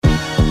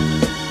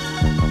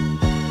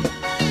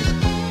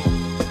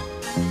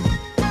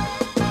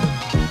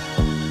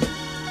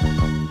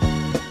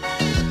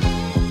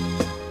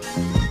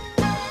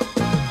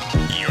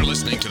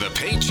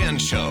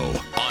Show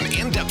on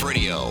In-Depth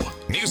Radio,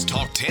 News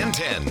Talk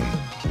 1010.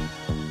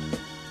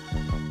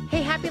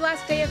 Hey, happy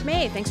last day of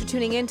May. Thanks for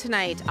tuning in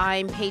tonight.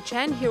 I'm Pei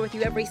Chen, here with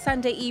you every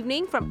Sunday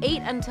evening from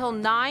 8 until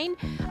 9.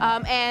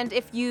 And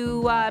if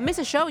you miss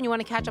a show and you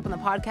want to catch up on the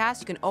podcast,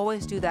 you can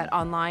always do that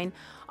online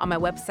on my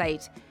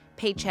website,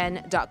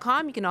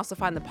 peichen.com. You can also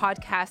find the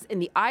podcast in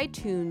the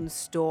iTunes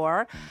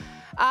store.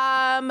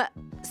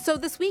 So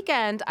this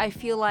weekend, I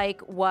feel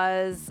like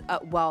was,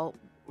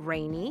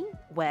 rainy,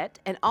 wet,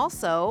 and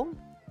also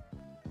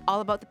all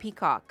about the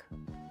peacock.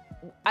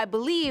 I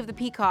believe the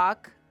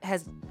peacock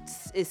is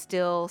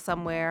still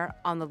somewhere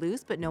on the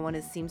loose, but no one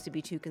seems to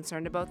be too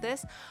concerned about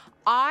this.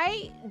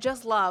 I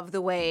just love the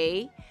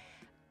way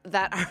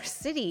that our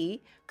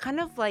city kind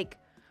of like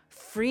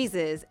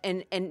freezes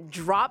and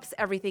drops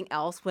everything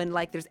else when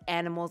like there's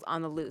animals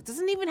on the loose.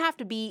 Doesn't even have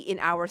to be in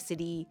our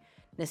city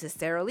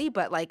necessarily,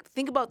 but like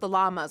think about the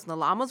llamas. When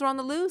the llamas were on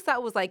the loose,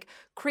 that was like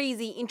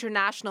crazy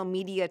international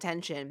media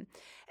attention.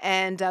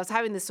 And I was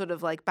having this sort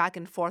of like back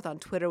and forth on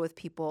Twitter with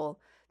people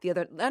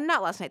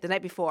not last night, the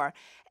night before.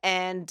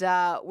 And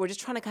we're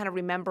just trying to kind of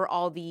remember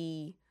all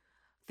the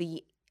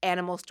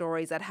animal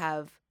stories that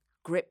have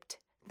gripped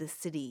the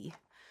city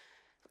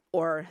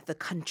or the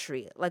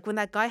country. Like when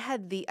that guy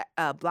had the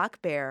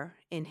black bear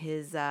in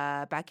his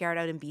backyard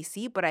out in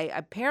BC, but I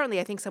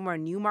think somewhere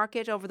in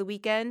Newmarket over the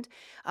weekend,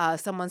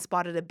 someone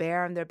spotted a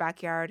bear in their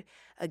backyard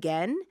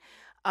again.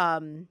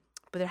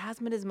 But there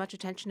hasn't been as much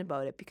attention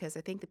about it because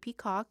I think the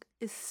peacock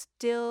is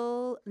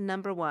still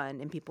number one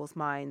in people's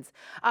minds.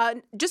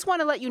 Just want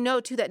to let you know,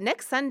 too, that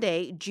next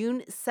Sunday,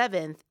 June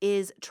 7th,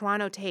 is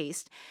Toronto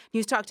Taste.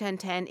 News Talk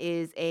 1010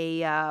 is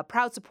a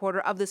proud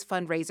supporter of this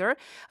fundraiser.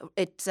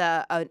 It's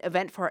an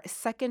event for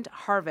Second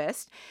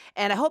Harvest.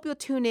 And I hope you'll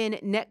tune in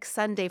next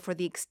Sunday for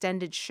the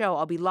extended show.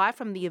 I'll be live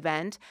from the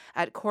event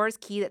at Coors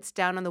Quay, that's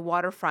down on the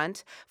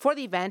waterfront, for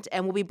the event.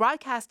 And we'll be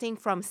broadcasting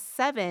from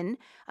 7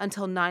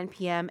 until 9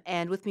 p.m.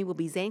 And with me will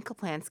be Zane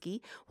Kaplansky.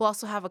 We'll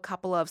also have a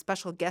couple of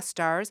special guest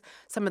stars,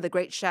 some of the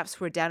great chefs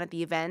who are down at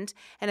the event,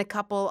 and a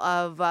couple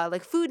of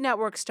like Food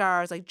Network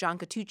stars like John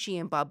Catucci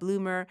and Bob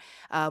Bloomer,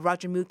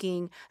 Roger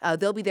Mooking.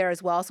 They'll be there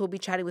as well, so we'll be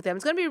chatting with them.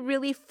 It's going to be a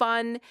really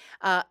fun,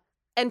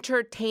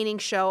 entertaining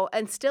show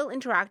and still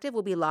interactive.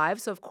 We'll be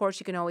live, so of course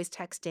you can always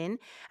text in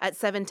at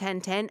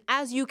 71010,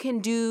 as you can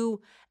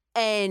do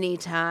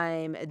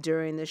anytime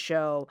during the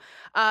show.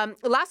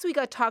 Last week,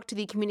 I talked to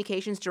the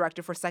communications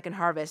director for Second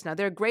Harvest. Now,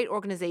 they're a great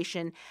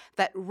organization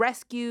that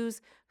rescues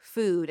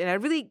food, and I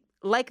really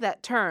like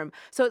that term.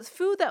 So it's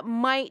food that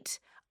might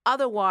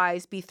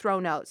otherwise be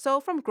thrown out. So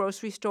from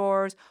grocery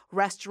stores,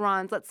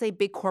 restaurants, let's say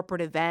big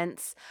corporate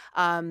events,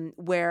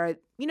 where,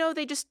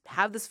 they just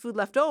have this food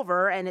left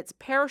over and it's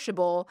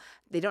perishable.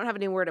 They don't have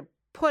anywhere to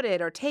put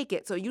it or take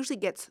it, so it usually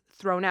gets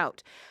thrown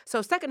out.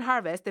 So Second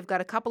Harvest, they've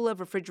got a couple of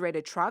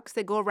refrigerated trucks.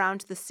 They go around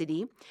to the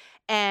city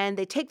and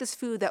they take this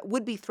food that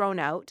would be thrown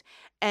out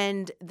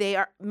and they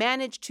are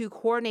managed to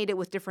coordinate it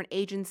with different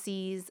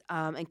agencies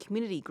and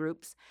community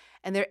groups,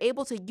 and they're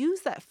able to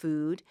use that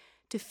food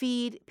to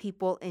feed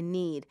people in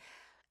need.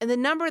 And the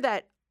number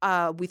that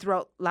we threw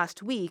out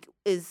last week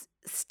is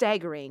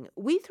staggering.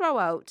 We throw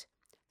out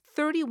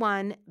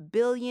 $31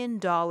 billion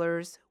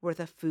worth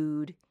of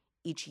food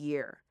each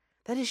year.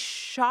 That is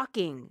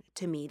shocking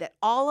to me that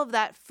all of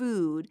that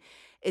food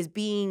is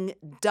being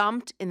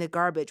dumped in the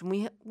garbage.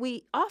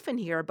 We often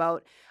hear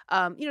about,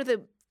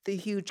 the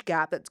huge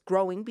gap that's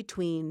growing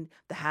between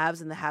the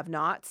haves and the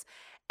have-nots,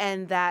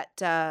 and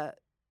that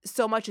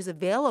so much is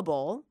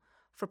available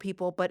for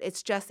people, but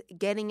it's just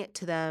getting it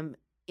to them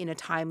in a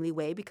timely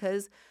way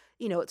because,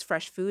 it's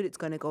fresh food. It's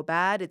going to go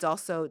bad. It's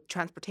also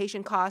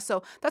transportation costs.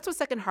 So that's what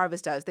Second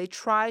Harvest does. They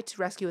try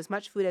to rescue as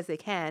much food as they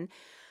can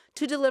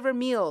to deliver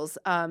meals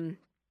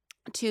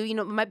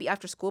it might be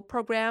after school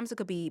programs. It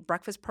could be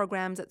breakfast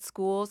programs at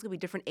schools. It could be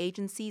different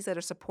agencies that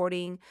are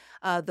supporting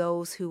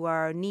those who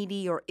are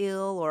needy or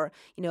ill or,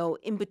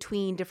 in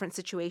between different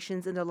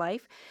situations in their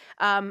life.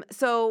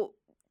 So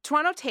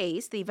Toronto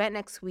Taste, the event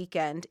next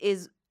weekend,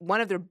 is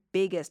one of their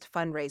biggest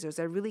fundraisers.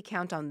 I really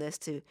count on this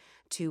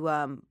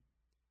to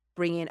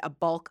bring in a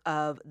bulk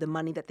of the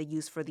money that they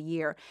use for the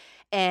year.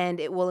 And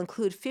it will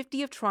include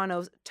 50 of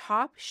Toronto's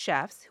top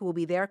chefs who will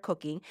be there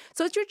cooking.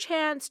 So it's your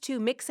chance to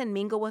mix and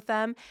mingle with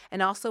them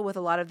and also with a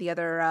lot of the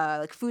other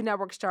like Food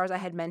Network stars I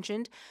had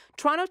mentioned.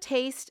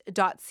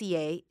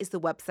 TorontoTaste.ca is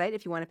the website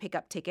if you want to pick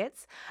up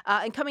tickets.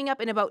 And coming up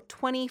in about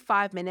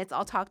 25 minutes,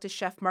 I'll talk to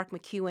Chef Mark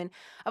McEwen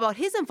about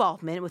his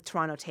involvement with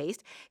Toronto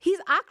Taste. He's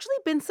actually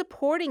been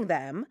supporting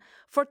them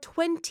for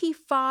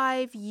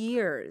 25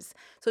 years.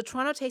 So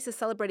Toronto Taste is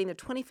celebrating their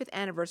 25th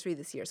anniversary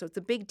this year, so it's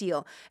a big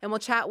deal. And we'll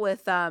chat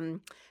with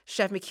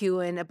Chef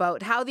McEwen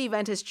about how the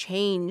event has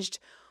changed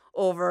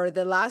over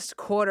the last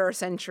quarter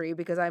century,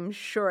 because I'm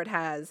sure it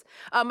has.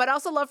 I'd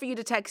also love for you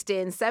to text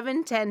in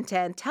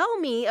 71010. Tell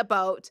me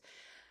about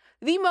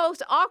the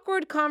most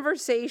awkward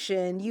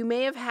conversation you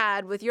may have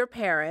had with your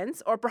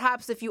parents, or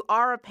perhaps if you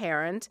are a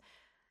parent,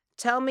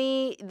 Tell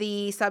me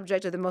the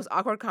subject of the most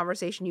awkward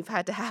conversation you've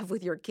had to have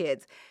with your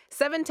kids.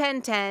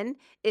 71010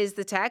 is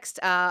the text.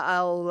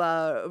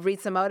 I'll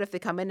read some out if they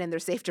come in and they're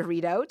safe to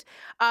read out.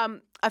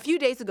 A few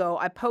days ago,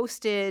 I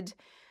posted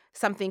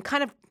something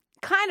kind of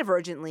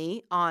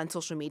urgently on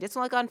social media. So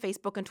like on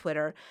Facebook and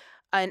Twitter.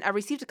 And I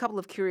received a couple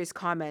of curious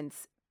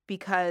comments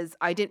because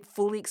I didn't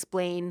fully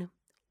explain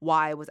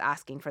why I was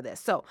asking for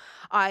this. So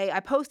I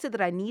posted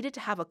that I needed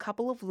to have a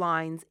couple of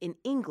lines in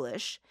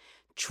English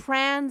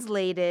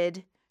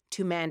translated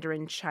to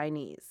Mandarin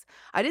Chinese.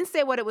 I didn't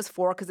say what it was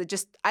for because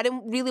I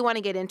didn't really want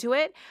to get into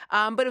it,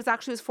 but it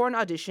was for an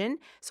audition.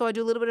 So I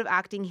do a little bit of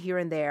acting here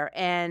and there.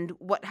 And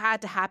what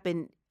had to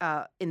happen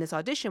in this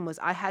audition was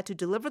I had to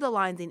deliver the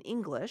lines in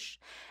English,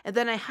 and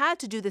then I had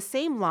to do the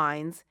same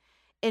lines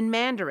in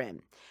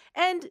Mandarin.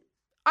 And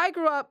I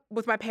grew up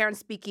with my parents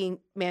speaking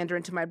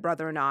Mandarin to my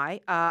brother and I.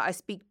 I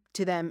speak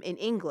to them in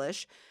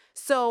English.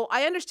 So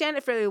I understand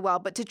it fairly well,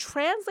 but to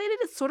translate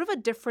it is sort of a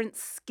different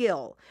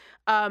skill.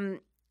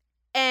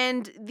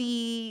 And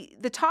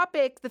the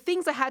topic, the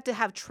things I had to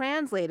have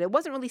translated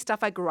wasn't really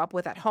stuff I grew up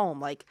with at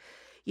home, like,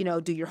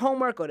 do your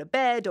homework, go to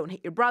bed, don't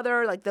hit your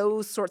brother, like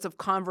those sorts of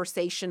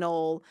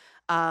conversational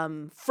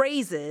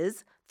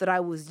phrases that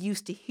I was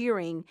used to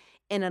hearing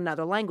in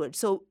another language.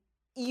 So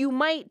you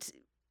might,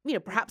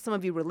 perhaps some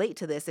of you relate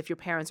to this if your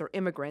parents are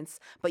immigrants,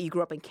 but you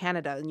grew up in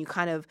Canada and you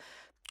kind of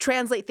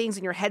translate things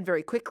in your head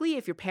very quickly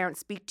if your parents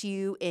speak to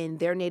you in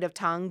their native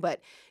tongue,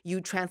 but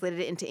you translated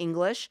it into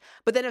English.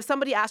 But then if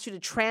somebody asked you to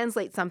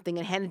translate something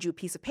and handed you a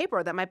piece of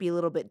paper, that might be a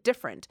little bit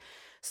different.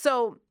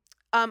 So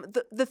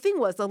the thing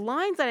was, the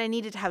lines that I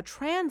needed to have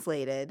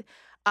translated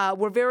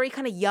were very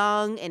kind of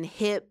young and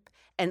hip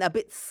and a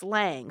bit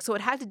slang. So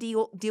it had to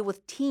deal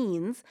with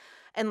teens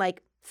and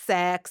like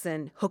sex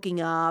and hooking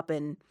up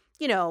and,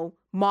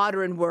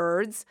 modern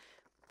words.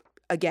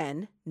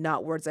 Again,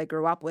 not words I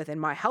grew up with in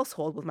my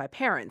household with my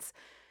parents.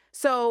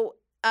 So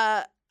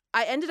I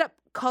ended up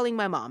calling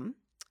my mom,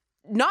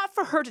 not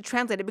for her to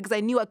translate it because I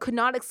knew I could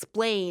not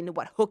explain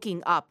what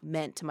hooking up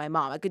meant to my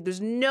mom.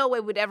 There's no way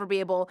we'd ever be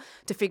able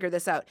to figure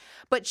this out.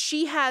 But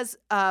she has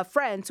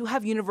friends who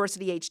have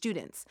university-age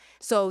students.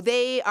 So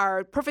they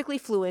are perfectly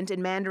fluent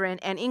in Mandarin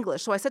and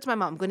English. So I said to my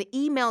mom, I'm going to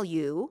email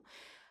you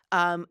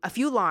a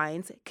few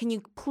lines. Can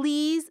you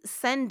please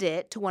send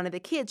it to one of the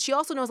kids? She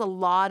also knows a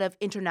lot of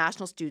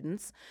international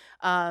students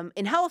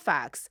in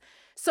Halifax.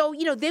 So,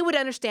 they would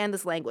understand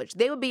this language.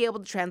 They would be able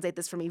to translate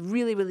this for me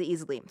really, really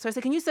easily. So I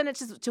said, can you send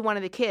it to one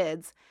of the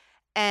kids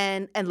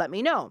and let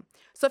me know?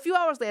 So a few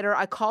hours later,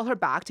 I call her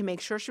back to make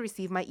sure she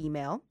received my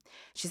email.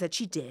 She said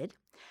she did.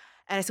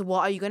 And I said, well,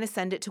 are you going to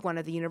send it to one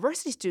of the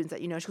university students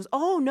that you know? She goes,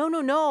 oh,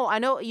 no. I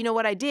know,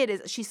 what I did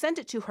is she sent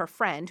it to her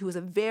friend, who is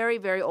a very,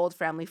 very old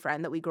family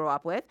friend that we grew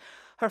up with.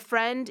 Her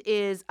friend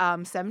is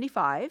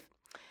 75,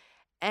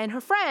 and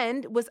her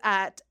friend was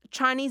at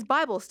Chinese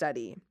Bible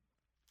study.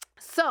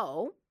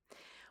 So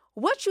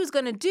what she was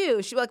going to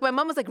do, my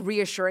mom was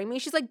reassuring me.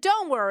 She's like,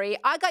 don't worry,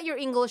 I got your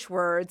English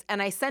words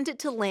and I sent it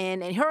to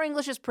Lynn and her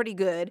English is pretty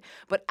good.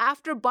 But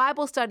after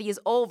Bible study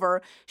is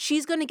over,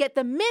 she's going to get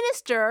the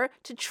minister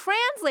to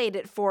translate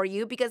it for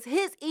you because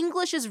his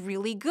English is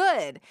really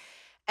good.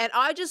 And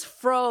I just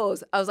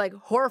froze. I was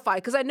horrified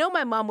because I know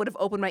my mom would have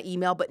opened my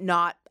email but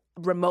not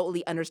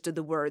remotely understood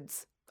the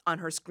words on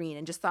her screen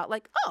and just thought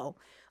oh,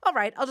 all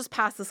right, I'll just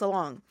pass this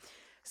along.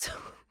 So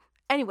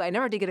anyway, I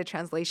never did get a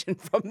translation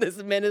from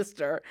this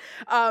minister.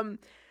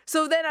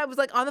 So then I was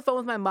on the phone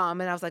with my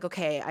mom and I was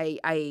okay,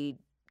 I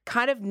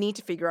kind of need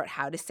to figure out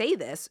how to say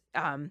this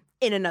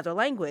in another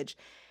language.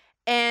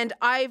 And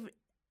I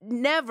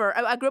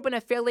grew up in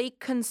a fairly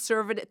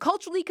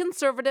culturally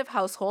conservative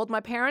household. My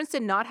parents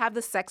did not have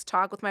the sex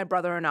talk with my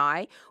brother and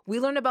I. We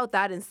learned about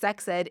that in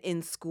sex ed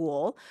in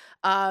school.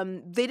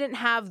 They didn't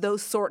have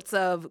those sorts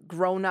of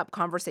grown-up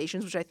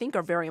conversations, which I think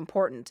are very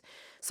important.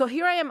 So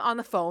here I am on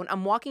the phone.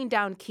 I'm walking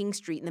down King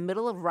Street in the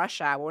middle of rush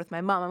hour with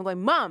my mom. I'm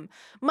going,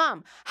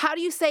 Mom, how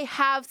do you say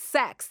have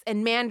sex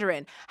in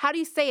Mandarin? How do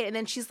you say it? And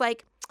then she's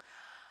like,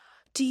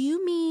 do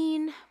you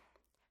mean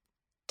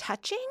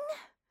touching?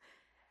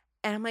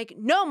 And I'm like,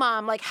 no,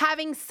 Mom,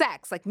 having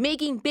sex,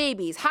 making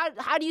babies.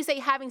 How do you say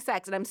having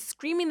sex? And I'm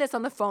screaming this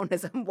on the phone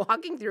as I'm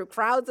walking through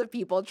crowds of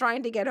people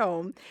trying to get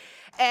home.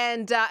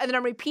 And then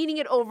I'm repeating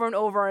it over and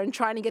over and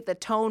trying to get the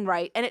tone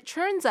right. And it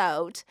turns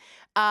out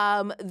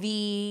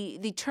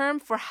the term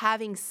for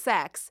having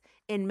sex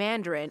in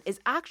Mandarin is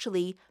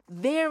actually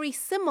very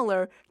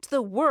similar to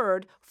the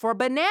word for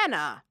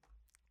banana.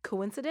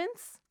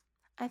 Coincidence?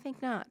 I think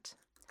not.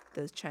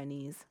 Those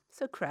Chinese,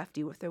 so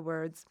crafty with their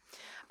words.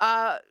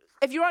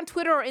 If you're on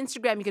Twitter or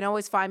Instagram, you can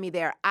always find me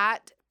there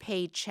at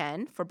Pei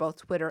Chen for both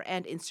Twitter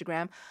and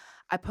Instagram.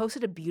 I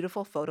posted a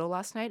beautiful photo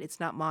last night.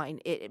 It's not mine.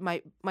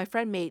 My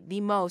friend made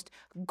the most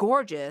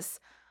gorgeous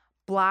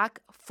Black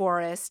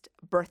Forest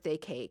birthday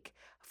cake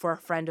for a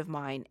friend of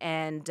mine.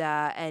 And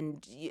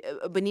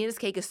Benita's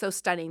cake is so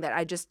stunning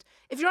that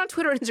if you're on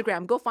Twitter or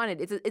Instagram, go find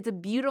it. It's a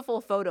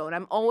beautiful photo. And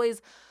I'm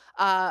always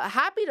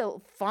happy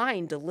to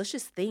find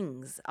delicious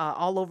things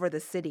all over the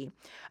city.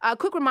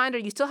 Quick reminder,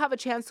 you still have a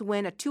chance to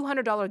win a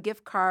 $200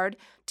 gift card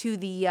to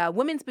the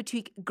Women's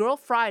Boutique Girl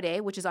Friday,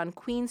 which is on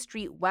Queen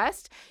Street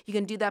West. You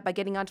can do that by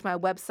getting onto my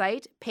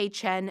website,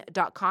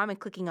 peichen.com, and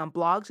clicking on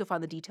blogs. You'll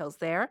find the details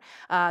there.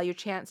 Your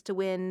chance to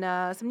win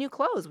some new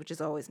clothes, which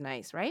is always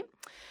nice, right?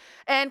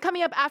 And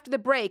coming up after the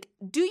break,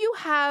 do you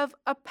have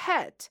a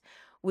pet?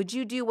 Would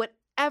you do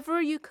whatever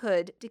you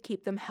could to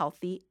keep them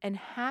healthy and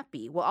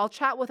happy? Well, I'll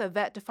chat with a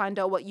vet to find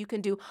out what you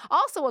can do.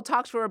 Also, we'll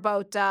talk to her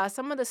about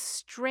some of the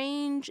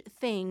strange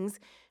things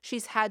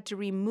she's had to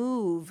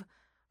remove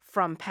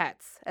from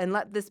pets. And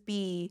let this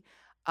be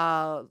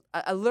a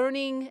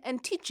learning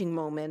and teaching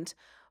moment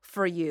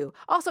for you.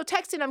 Also,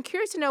 text in. I'm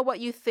curious to know what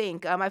you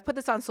think. I've put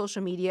this on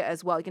social media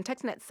as well. You can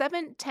text in at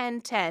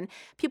 71010.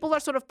 People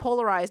are sort of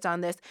polarized on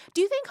this.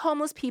 Do you think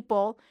homeless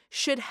people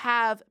should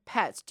have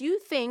pets? Do you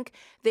think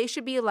they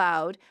should be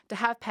allowed to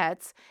have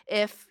pets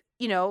if,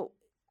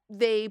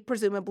 they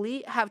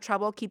presumably have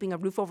trouble keeping a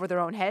roof over their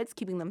own heads,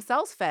 keeping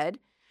themselves fed?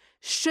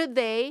 Should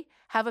they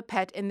have a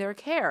pet in their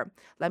care?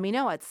 Let me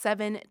know at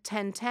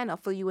 71010. I'll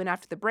fill you in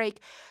after the break.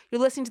 You're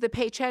listening to The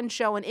Pei Chen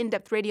Show on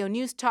In-Depth Radio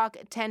News Talk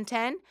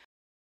 1010.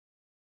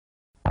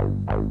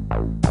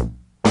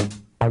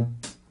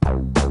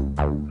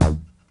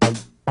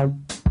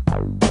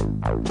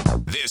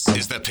 This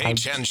is the Pei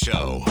Chen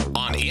Show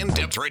on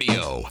In-Depth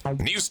Radio,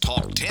 News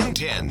Talk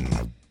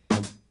 1010.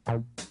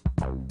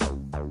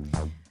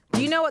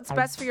 Do you know what's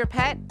best for your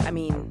pet? I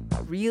mean,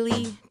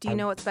 really, do you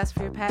know what's best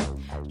for your pet?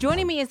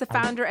 Joining me is the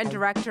founder and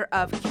director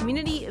of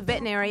Community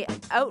Veterinary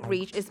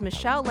Outreach is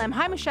Michelle Lim.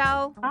 Hi,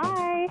 Michelle.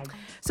 Hi.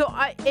 So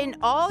in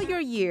all your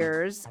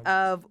years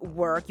of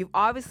work, you've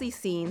obviously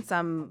seen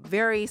some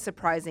very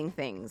surprising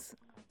things,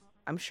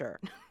 I'm sure.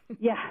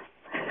 Yes.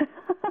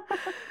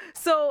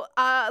 So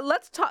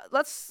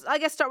let's I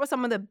guess start with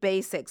some of the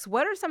basics.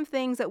 What are some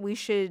things that we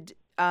should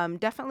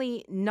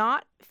definitely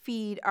not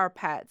feed our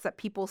pets that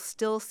people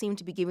still seem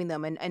to be giving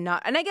them and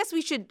I guess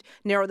we should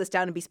narrow this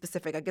down and be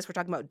specific. I guess we're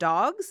talking about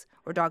dogs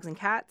or dogs and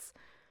cats.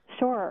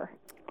 Sure.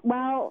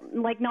 Well,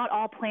 not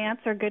all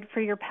plants are good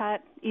for your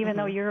pet, even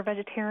though you're a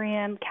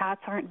vegetarian.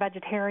 Cats aren't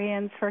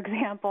vegetarians, for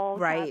example.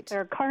 Right. Cats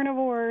are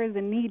carnivores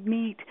and need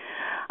meat.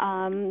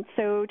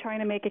 So trying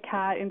to make a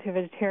cat into a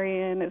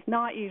vegetarian is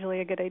not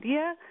usually a good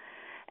idea.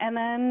 And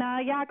then,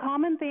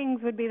 common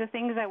things would be the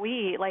things that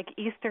we eat, like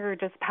Easter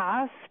just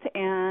passed,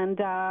 and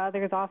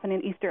there's often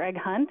an Easter egg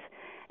hunt.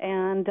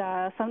 And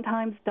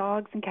sometimes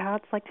dogs and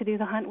cats like to do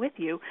the hunt with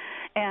you,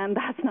 and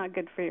that's not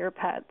good for your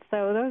pet.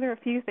 So those are a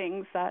few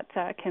things that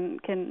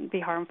can be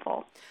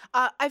harmful.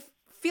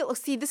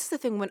 See, this is the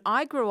thing. When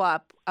I grew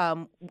up,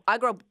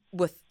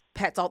 with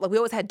pets. We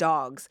always had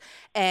dogs,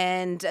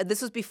 and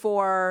this was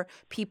before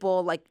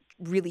people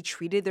really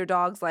treated their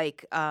dogs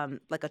like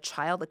a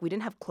child. We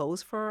didn't have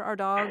clothes for our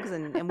dogs,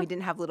 and we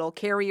didn't have little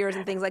carriers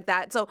and things like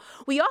that. So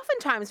we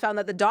oftentimes found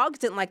that the dogs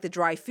didn't like the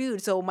dry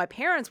food, so my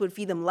parents would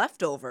feed them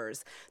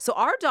leftovers. So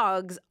our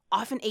dogs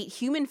often ate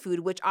human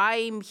food, which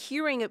I'm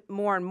hearing it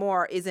more and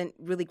more isn't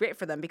really great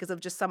for them because of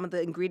just some of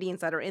the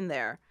ingredients that are in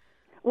there.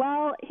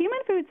 Well, human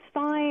food's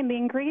fine. The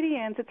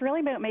ingredients, it's really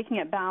about making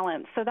it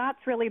balanced. So that's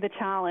really the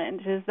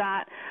challenge, is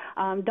that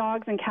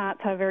dogs and cats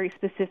have very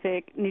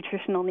specific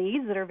nutritional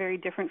needs that are very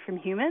different from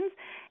humans.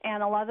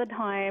 And a lot of the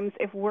times,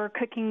 if we're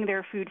cooking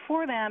their food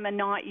for them and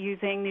not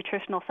using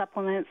nutritional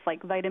supplements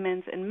like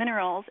vitamins and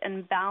minerals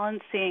and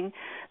balancing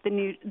the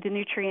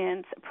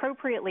nutrients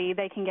appropriately,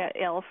 they can get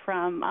ill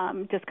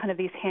from just kind of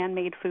these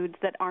handmade foods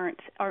that aren't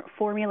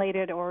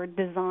formulated or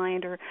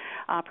designed or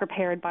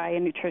prepared by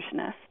a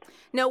nutritionist.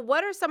 Now,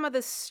 what are some of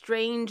the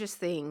strangest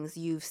things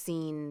you've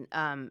seen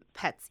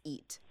pets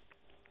eat?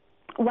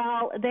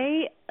 Well,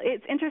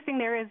 it's interesting.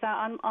 There is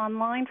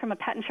online from a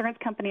pet insurance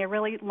company a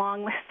really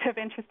long list of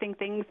interesting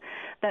things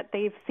that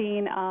they've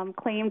seen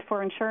claimed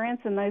for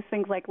insurance, and those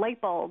things like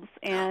light bulbs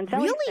and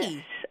jellyfish.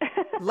 Really?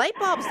 Light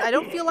bulbs? I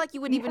don't feel like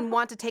you would even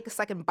want to take a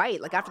second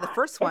bite. After the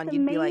first one,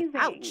 you'd be like,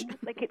 ouch.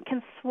 It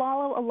can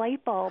swallow a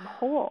light bulb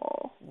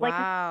whole.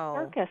 Wow.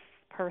 Like a circus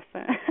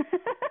person.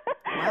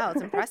 Wow,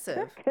 it's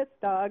impressive. Circus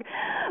dog.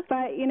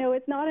 But,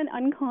 it's not an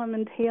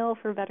uncommon tale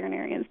for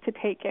veterinarians to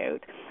take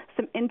out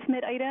some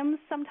intimate items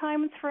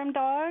sometimes from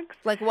dogs.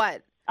 Like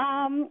what?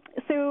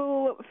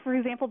 So, for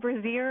example,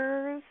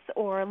 brassieres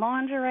or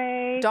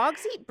lingerie.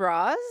 Dogs eat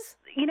bras?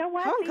 You know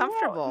what? How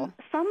uncomfortable.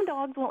 Some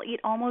dogs will eat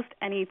almost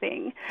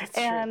anything. That's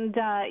and,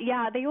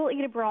 they will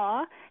eat a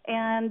bra.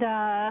 And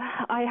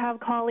I have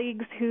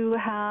colleagues who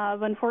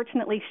have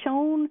unfortunately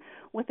shown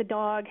what the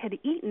dog had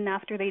eaten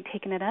after they'd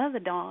taken it out of the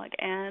dog,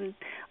 and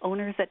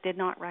owners that did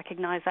not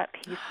recognize that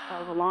piece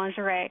of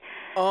lingerie.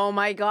 Oh,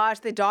 my gosh.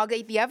 The dog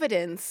ate the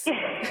evidence.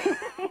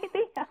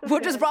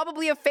 Which was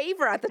probably a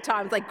favor at the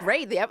time. It's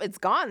great, it's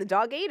gone. The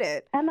dog ate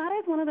it. And that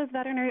is one of those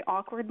veterinary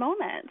awkward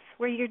moments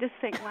where you're just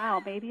saying,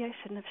 wow, maybe I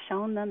shouldn't have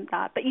shown them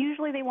that. But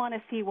usually they want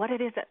to see what it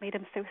is that made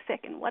them so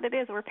sick and what it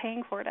is we're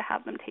paying for to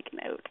have them taken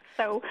out.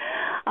 So,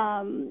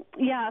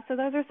 so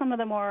those are some of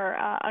the more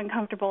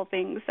uncomfortable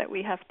things that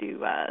we have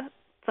to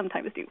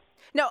sometimes do.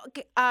 No,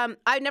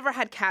 I never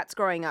had cats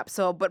growing up,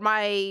 but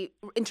my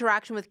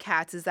interaction with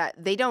cats is that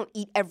they don't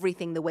eat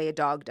everything the way a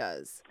dog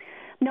does.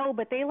 No,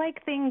 but they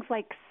like things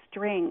like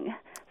string,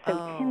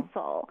 so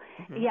tinsel.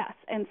 Mm-hmm. Yes,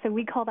 and so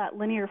we call that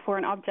linear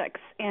foreign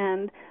objects,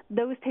 and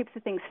those types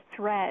of things,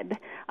 thread,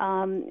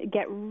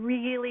 get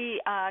really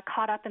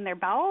caught up in their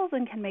bowels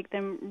and can make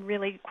them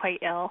really quite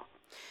ill.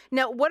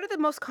 Now, what are the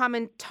most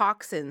common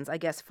toxins, I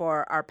guess,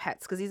 for our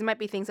pets? Because these might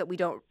be things that we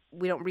don't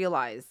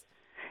realize.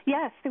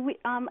 Yes, so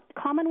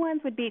common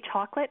ones would be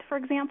chocolate, for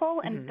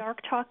example, and dark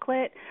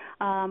chocolate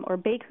or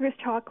baker's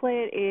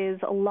chocolate is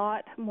a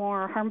lot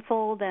more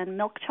harmful than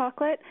milk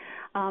chocolate.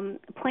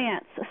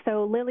 Plants,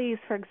 so lilies,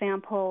 for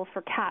example,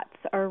 for cats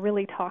are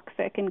really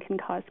toxic and can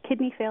cause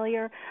kidney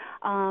failure.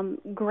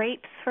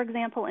 Grapes, for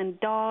example, in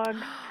dogs.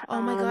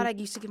 Oh my God, I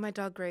used to give my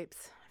dog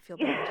grapes. I feel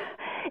bad.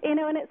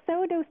 And it's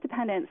so dose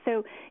dependent.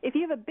 So if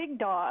you have a big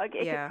dog,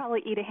 it could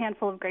probably eat a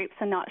handful of grapes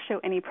and not show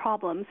any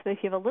problems. But if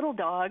you have a little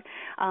dog,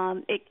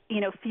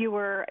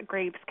 fewer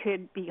grapes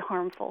could be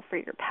harmful for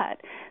your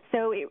pet.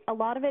 So a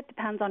lot of it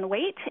depends on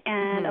weight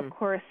and, of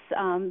course,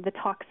 the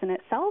toxin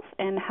itself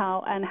and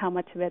how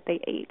much of it they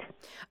ate.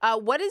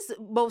 What is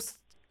most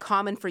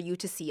common for you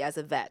to see as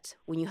a vet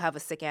when you have a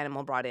sick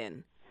animal brought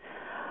in?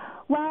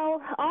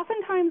 Well,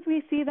 oftentimes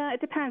we see that.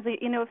 It depends.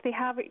 If they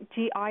have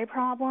GI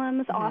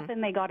problems, often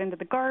they got into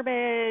the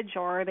garbage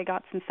or they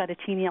got some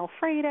fettuccine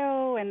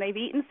Alfredo and they've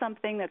eaten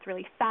something that's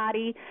really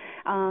fatty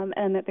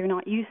and that they're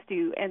not used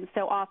to. And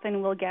so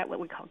often we'll get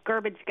what we call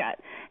garbage gut.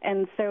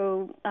 And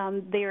so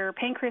their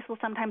pancreas will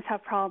sometimes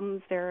have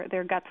problems.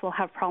 Their guts will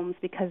have problems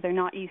because they're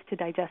not used to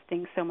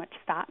digesting so much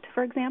fat,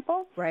 for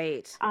example.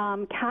 Right.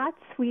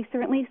 Cats, we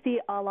certainly see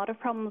a lot of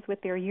problems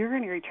with their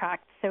urinary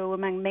tract. So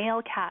among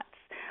male cats,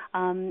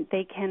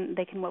 they can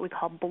what we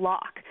call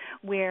block,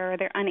 where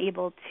they're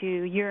unable to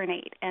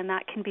urinate, and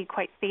that can be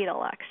quite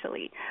fatal,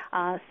 actually.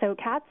 So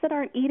cats that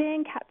aren't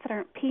eating, cats that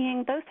aren't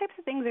peeing, those types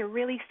of things are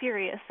really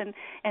serious, and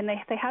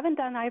if they haven't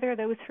done either of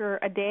those for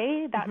a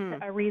day, that's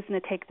a reason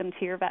to take them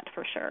to your vet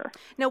for sure.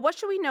 Now, what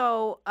should we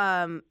know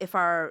if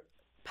our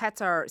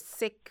pets are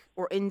sick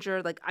or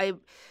injured? I'm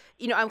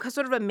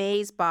sort of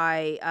amazed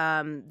by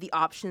the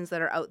options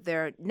that are out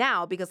there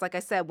now, because like I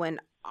said, when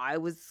I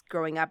was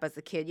growing up as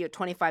a kid,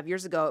 25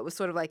 years ago, it was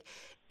sort of like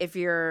if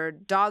your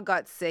dog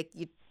got sick,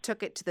 you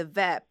took it to the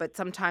vet, but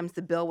sometimes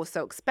the bill was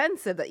so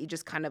expensive that you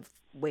just kind of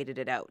waited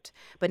it out.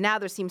 But now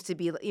there seems to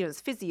be,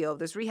 there's physio,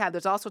 there's rehab,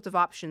 there's all sorts of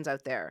options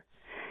out there.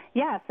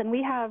 Yes, and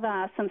we have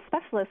some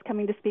specialists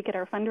coming to speak at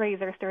our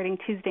fundraiser starting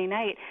Tuesday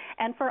night.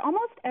 And for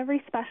almost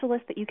every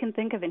specialist that you can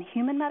think of in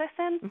human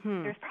medicine,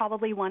 there's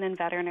probably one in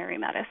veterinary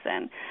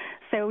medicine.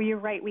 So you're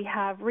right, we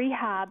have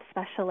rehab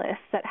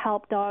specialists that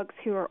help dogs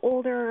who are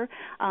older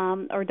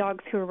or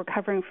dogs who are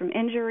recovering from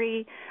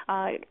injury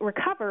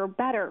recover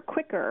better,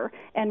 quicker,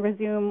 and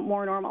resume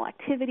more normal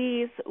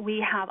activities. We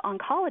have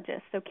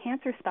oncologists, so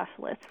cancer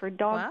specialists for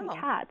dogs and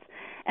cats,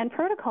 and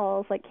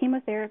protocols like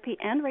chemotherapy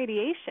and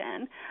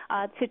radiation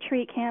to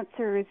treat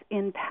cancers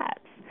in pets.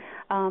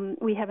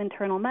 We have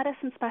internal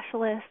medicine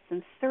specialists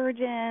and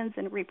surgeons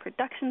and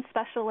reproduction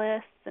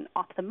specialists and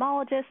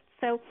ophthalmologists.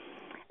 So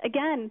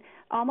again,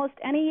 almost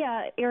any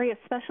area of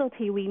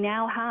specialty we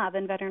now have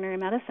in veterinary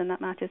medicine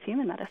that matches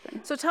human medicine.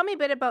 So tell me a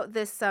bit about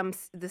this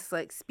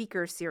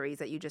speaker series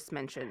that you just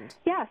mentioned.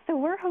 Yeah, so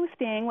we're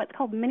hosting what's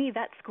called Mini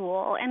Vet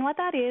School, and what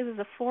that is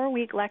a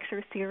 4-week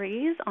lecture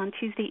series on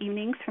Tuesday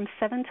evenings from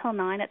 7 till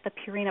 9 at the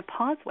Purina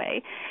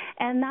Pauseway,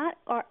 and that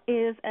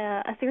is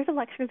a series of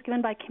lectures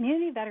given by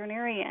community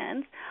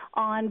veterinarians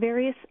on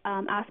various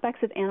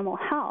aspects of animal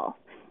health.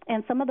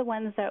 And some of the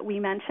ones that we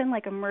mentioned,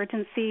 like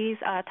emergencies,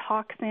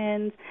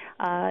 toxins,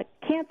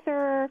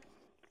 cancer,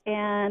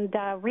 and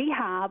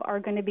rehab, are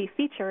going to be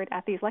featured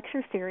at these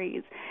lecture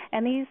series.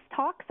 And these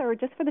talks are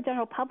just for the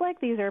general public.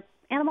 These are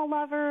animal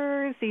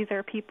lovers. These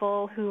are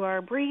people who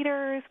are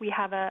breeders. We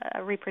have a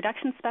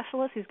reproduction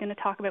specialist who's going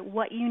to talk about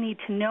what you need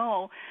to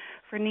know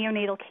for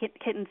neonatal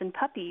kittens and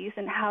puppies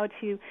and how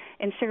to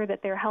ensure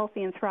that they're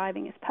healthy and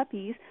thriving as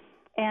puppies.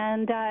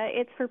 And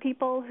it's for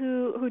people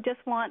who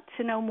just want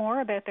to know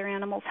more about their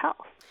animal's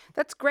health.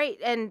 That's great.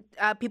 And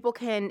people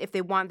can, if they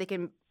want, they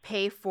can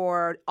pay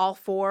for all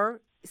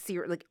four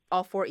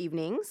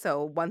evenings,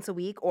 so once a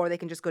week, or they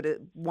can just go to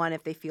one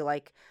if they feel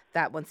like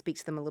that one speaks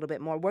to them a little bit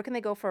more. Where can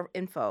they go for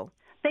info?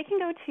 They can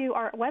go to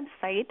our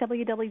website,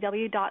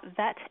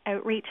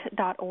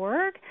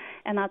 www.vetoutreach.org,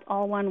 and that's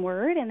all one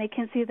word, and they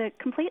can see the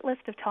complete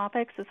list of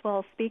topics as well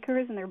as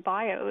speakers and their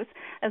bios,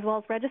 as well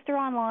as register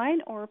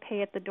online or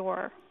pay at the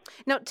door.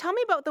 Now, tell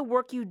me about the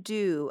work you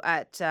do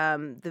at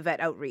the Vet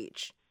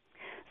Outreach.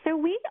 So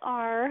we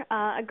are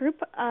a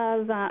group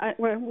of,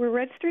 we're a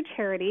registered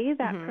charity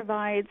that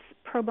provides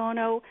pro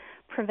bono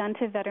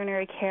preventive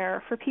veterinary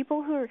care for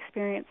people who are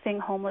experiencing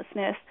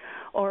homelessness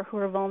or who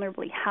are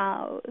vulnerably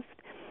housed.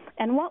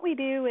 And what we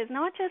do is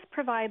not just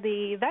provide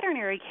the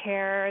veterinary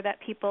care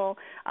that people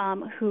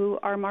who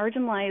are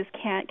marginalized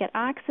can't get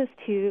access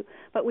to,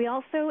 but we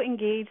also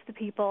engage the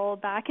people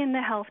back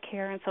into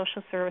healthcare and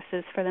social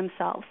services for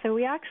themselves. So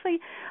we actually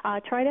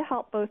try to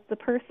help both the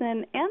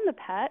person and the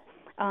pet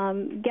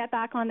get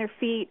back on their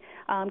feet,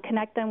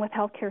 connect them with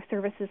healthcare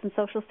services and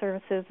social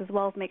services, as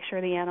well as make sure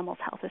the animal's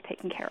health is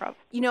taken care of.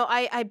 You know,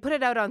 I put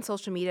it out on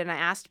social media, and I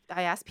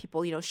asked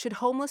people, you know, should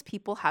homeless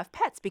people have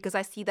pets? Because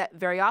I see that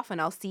very often.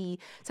 I'll see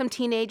some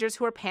teenagers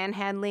who are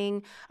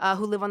panhandling,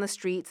 who live on the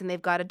streets, and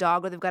they've got a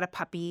dog or they've got a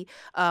puppy.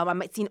 I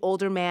might see an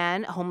older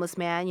man, a homeless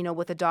man, you know,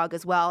 with a dog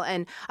as well.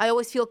 And I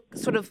always feel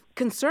sort of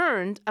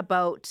concerned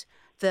about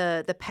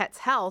the pet's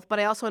health, but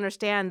I also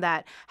understand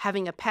that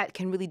having a pet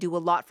can really do a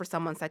lot for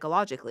someone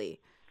psychologically.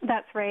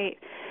 That's right.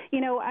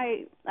 You know,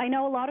 I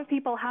know a lot of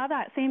people have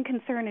that same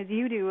concern as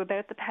you do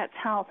about the pet's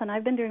health, and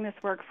I've been doing this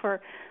work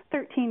for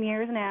 13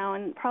 years now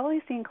and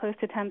probably seen close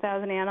to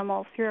 10,000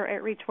 animals through our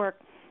outreach work,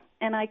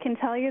 and I can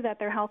tell you that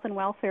their health and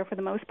welfare for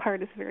the most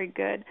part is very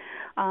good.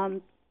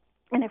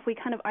 And if we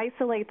kind of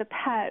isolate the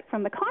pet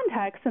from the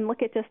context and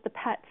look at just the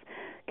pet's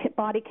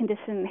body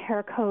condition,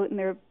 hair coat, and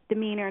their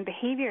demeanor and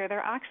behavior, they're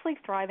actually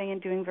thriving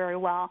and doing very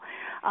well.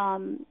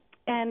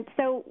 And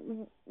so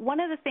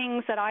one of the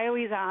things that I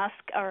always ask,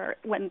 or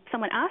when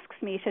someone asks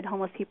me, should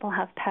homeless people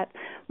have pets,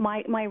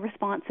 my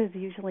response is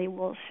usually,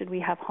 well, should we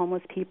have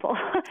homeless people?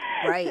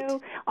 Right. So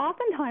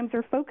oftentimes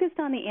we're focused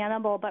on the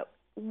animal, but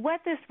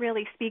what this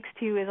really speaks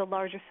to is a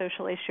larger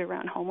social issue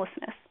around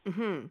homelessness.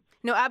 Mm-hmm.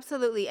 No,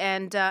 absolutely.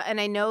 And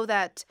I know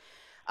that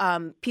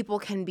people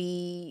can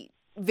be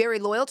very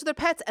loyal to their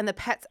pets, and the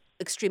pet's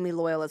extremely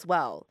loyal as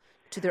well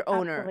to their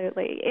owner.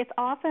 Absolutely. It's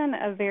often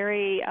a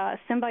very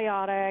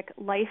symbiotic,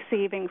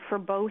 life-saving for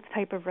both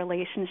type of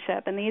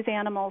relationship. And these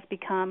animals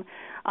become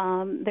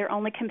their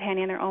only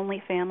companion, their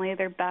only family,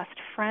 their best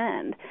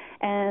friend.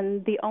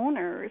 And the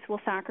owners will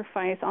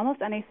sacrifice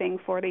almost anything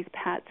for these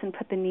pets and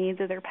put the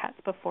needs of their pets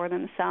before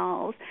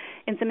themselves.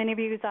 In some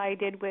interviews I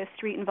did with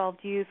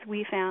street-involved youth,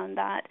 we found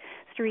that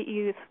street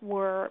youth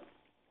were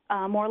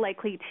more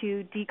likely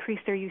to decrease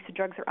their use of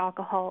drugs or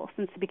alcohol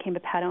since they became a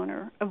pet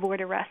owner, avoid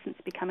arrest since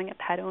becoming a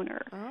pet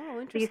owner. Oh,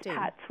 interesting. These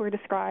pets were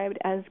described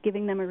as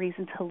giving them a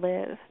reason to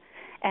live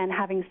and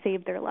having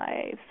saved their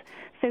lives.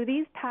 So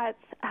these pets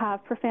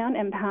have profound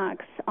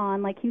impacts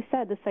on, like you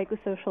said, the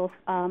psychosocial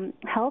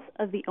health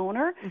of the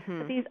owner. Mm-hmm.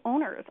 But these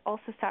owners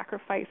also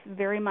sacrifice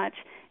very much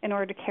in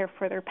order to care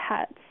for their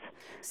pets.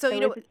 So you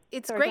know,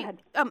 it's sorry, great.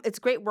 It's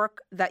great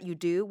work that you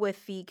do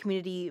with the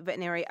community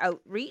veterinary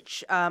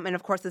outreach, and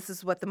of course, this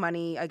is what the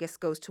money, I guess,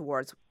 goes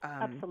towards.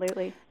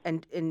 Absolutely.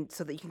 And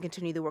so that you can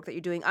continue the work that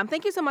you're doing.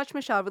 Thank you so much,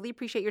 Michelle. I really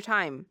appreciate your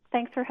time.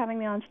 Thanks for having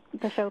me on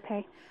the show,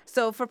 Pei.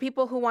 So for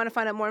people who want to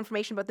find out more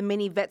information about the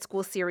mini vet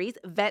school series,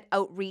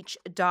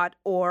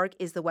 vetoutreach.org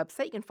is the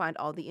website. You can find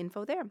all the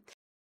info there.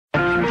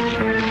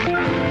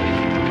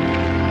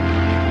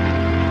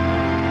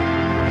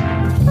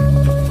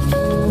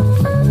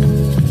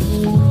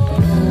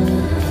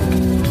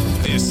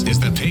 This is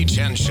the Pei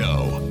Chen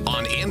Show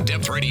on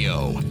In-Depth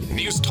Radio,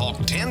 News Talk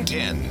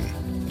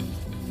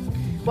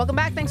 1010. Welcome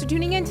back. Thanks for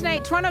tuning in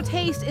tonight. Toronto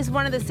Taste is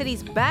one of the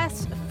city's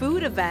best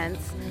food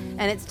events,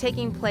 and it's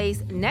taking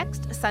place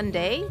next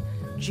Sunday,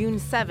 June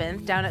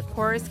 7th, down at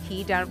Corus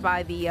Quay, down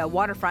by the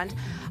waterfront.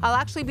 I'll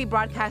actually be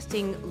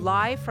broadcasting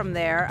live from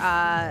there,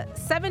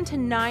 7 to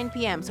 9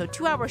 p.m., so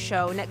 2-hour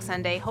show next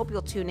Sunday. Hope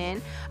you'll tune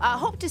in.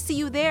 Hope to see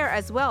you there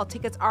as well.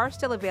 Tickets are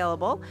still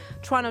available.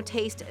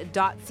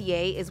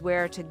 TorontoTaste.ca is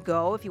where to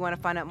go if you want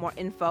to find out more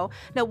info.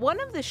 Now,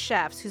 one of the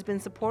chefs who's been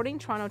supporting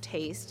Toronto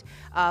Taste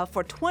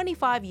for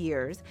 25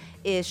 years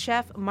is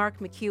Chef Mark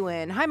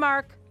McEwen. Hi,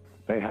 Mark.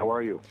 Hey, how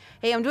are you?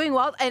 Hey, I'm doing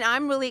well, and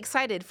I'm really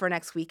excited for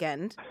next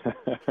weekend.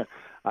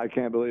 I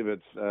can't believe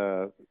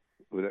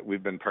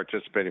we've been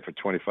participating for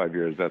 25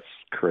 years. That's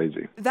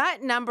crazy.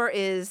 That number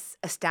is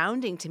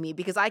astounding to me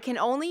because I can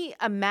only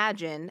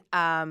imagine,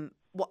 how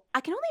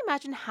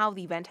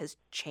the event has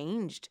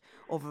changed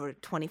over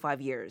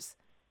 25 years.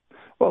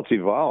 Well, it's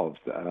evolved.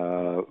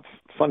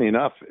 Funny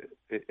enough,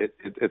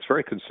 it's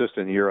very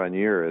consistent year on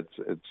year.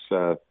 It's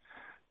a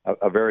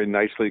very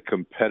nicely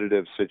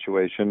competitive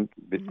situation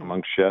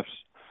among chefs,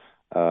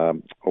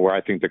 where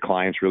I think the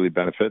clients really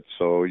benefit.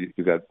 So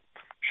you got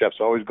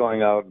chefs always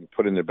going out and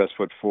putting their best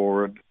foot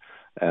forward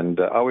and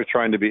always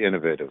trying to be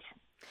innovative.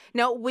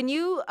 Now, when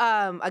you,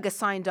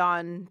 signed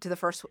on to the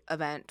first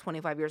event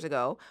 25 years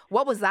ago,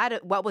 what was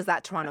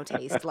that Toronto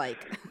Taste like?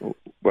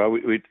 Well,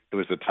 it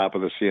was the top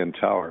of the CN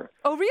Tower.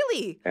 Oh,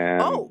 really?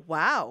 And oh,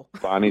 wow.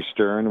 Bonnie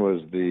Stern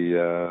was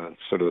the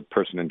sort of the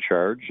person in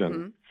charge,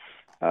 and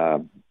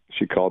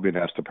she called me and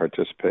asked to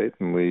participate,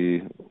 and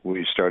we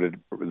started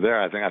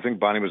there. I think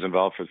Bonnie was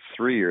involved for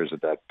 3 years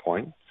at that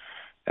point,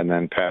 and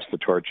then passed the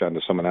torch on to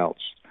someone else.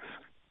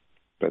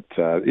 But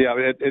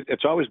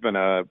it's always been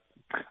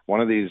one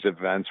of these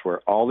events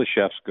where all the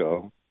chefs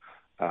go.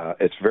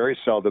 It's very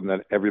seldom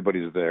that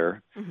everybody's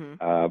there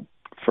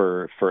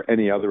for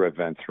any other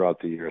event throughout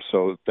the year.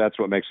 So that's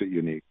what makes it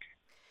unique.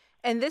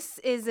 And this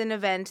is an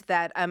event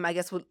that I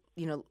guess will,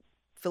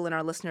 fill in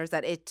our listeners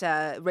that it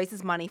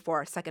raises money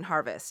for Second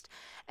Harvest.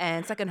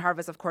 And Second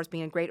Harvest, of course,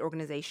 being a great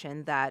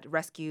organization that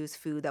rescues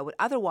food that would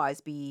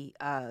otherwise be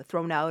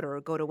thrown out or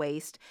go to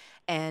waste,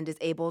 and is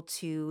able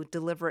to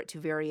deliver it to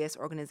various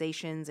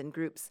organizations and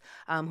groups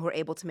who are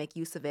able to make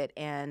use of it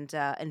and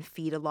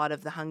feed a lot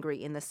of the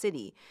hungry in the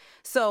city.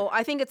 So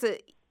I think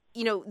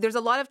there's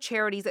a lot of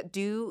charities that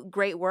do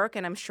great work,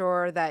 and I'm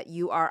sure that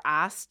you are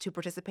asked to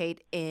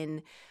participate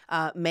in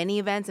many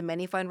events and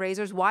many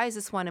fundraisers. Why is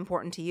this one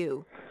important to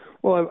you?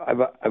 Well,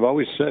 I've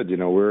always said,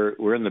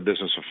 we're in the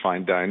business of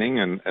fine dining,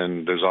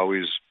 and there's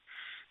always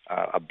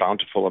a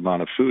bountiful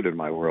amount of food in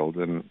my world,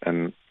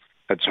 and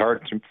it's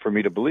hard for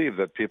me to believe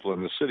that people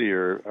in the city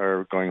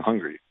are going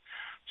hungry.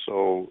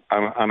 So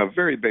on a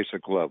very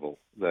basic level,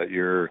 that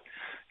you're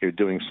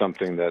doing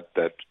something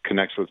that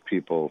connects with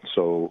people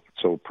so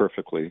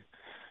perfectly,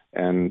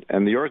 and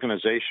the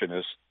organization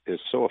is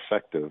so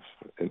effective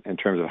in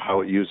terms of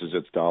how it uses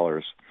its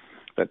dollars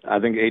that I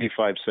think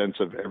 85 cents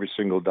of every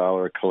single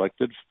dollar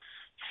collected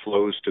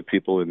flows to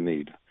people in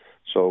need.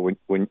 So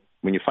when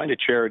you find a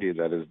charity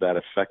that is that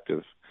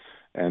effective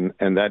and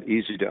that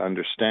easy to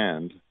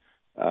understand,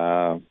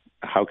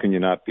 how can you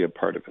not be a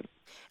part of it?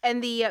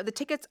 And the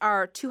tickets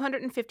are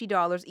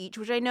 $250 each,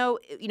 which I know,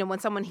 when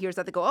someone hears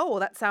that, they go, oh, well,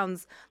 that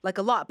sounds like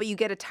a lot. But you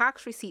get a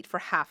tax receipt for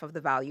half of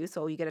the value.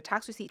 So you get a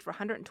tax receipt for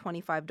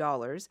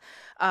 $125.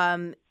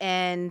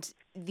 And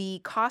the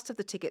cost of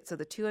the ticket, so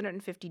the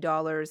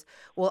 $250,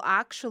 will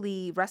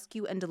actually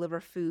rescue and deliver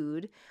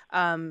food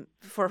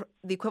for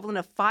the equivalent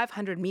of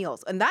 500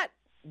 meals. And that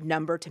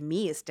number, to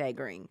me, is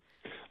staggering.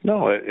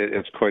 No,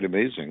 it's quite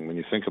amazing when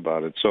you think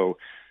about it. So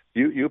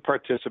you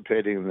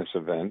participating in this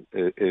event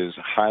is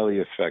highly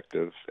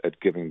effective at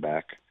giving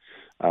back,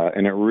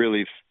 and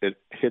it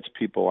hits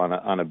people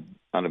on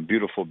a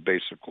beautiful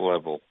basic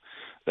level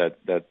that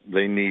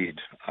they need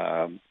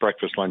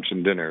breakfast, lunch,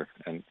 and dinner,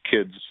 and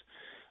kids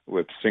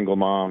with single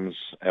moms,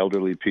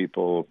 elderly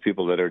people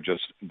that are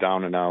just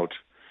down and out.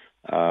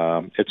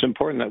 It's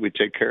important that we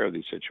take care of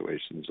these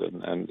situations,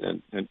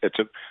 and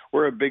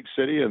we're a big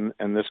city,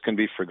 and this can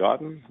be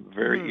forgotten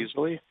very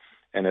easily.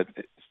 And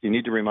you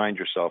need to remind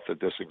yourself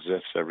that this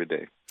exists every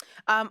day.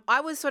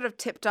 I was sort of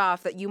tipped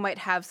off that you might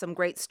have some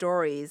great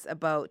stories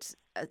about,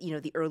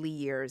 the early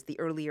years, the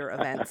earlier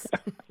events.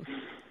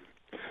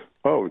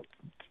 Oh,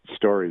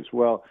 stories.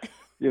 Well,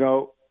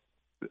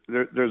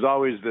 there's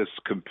always this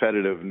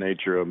competitive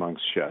nature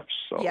amongst chefs.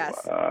 So,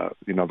 yes.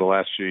 The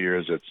last few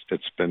years,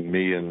 it's been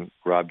me and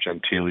Rob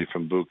Gentili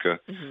from Buca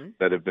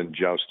that have been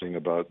jousting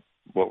about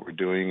what we're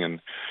doing.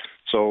 And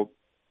so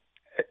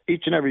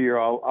each and every year,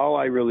 all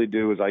I really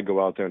do is I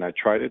go out there and I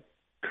try to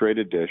create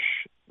a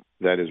dish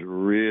that is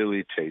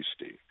really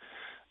tasty.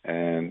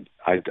 And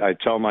I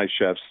tell my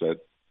chefs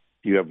that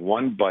you have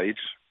one bite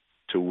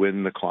to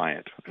win the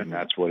client, and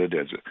that's what it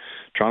is.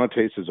 Toronto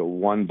Taste is a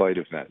one-bite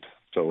event.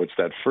 So it's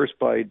that first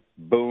bite,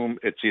 boom,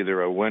 it's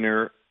either a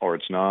winner or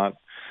it's not.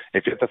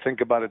 If you have to think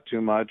about it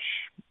too much,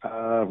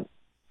 to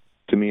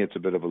me, it's a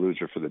bit of a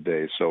loser for the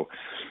day. So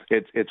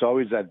it's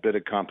always that bit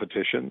of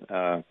competition.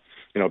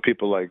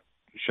 People like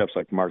chefs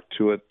like Mark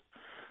Tuitt,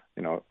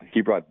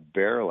 he brought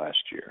bear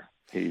last year.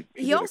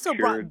 He also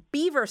brought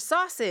beaver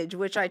sausage,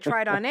 which I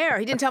tried on air.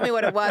 He didn't tell me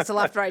what it was until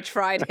after I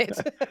tried it.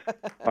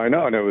 I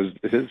know, and it was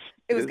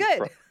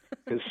good.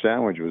 His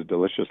sandwich was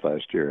delicious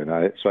last year, and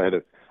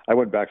I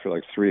went back for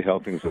like 3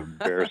 helpings of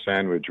bear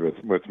sandwich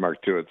with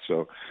Mark Tuitt.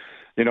 So,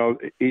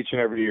 each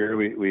and every year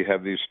we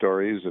have these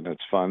stories, and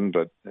it's fun.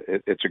 But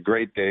it's a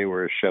great day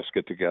where chefs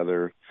get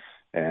together,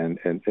 and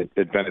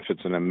it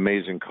benefits an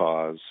amazing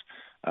cause.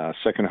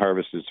 Second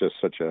Harvest is just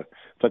such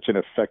an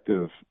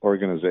effective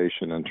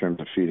organization in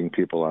terms of feeding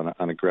people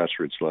on a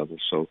grassroots level.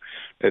 So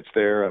it's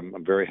there.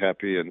 I'm very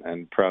happy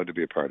and proud to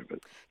be a part of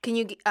it. Can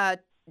you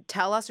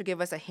tell us or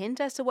give us a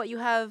hint as to what you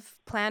have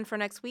planned for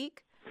next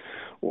week?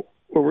 Well,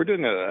 we're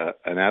doing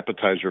an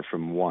appetizer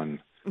from One,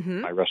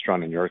 my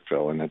restaurant in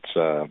Yorkville, and it's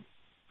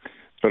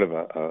sort of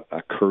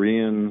a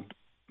Korean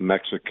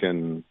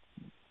Mexican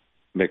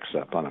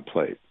mix-up on a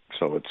plate.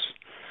 So it's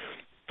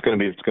gonna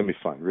be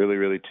fun. Really,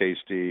 really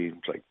tasty.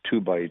 It's like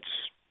 2 bites,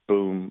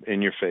 boom,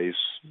 in your face.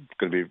 It's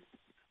gonna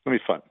be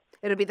fun.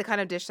 It'll be the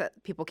kind of dish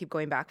that people keep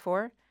going back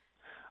for.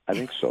 I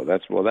think so.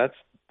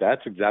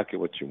 That's exactly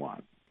what you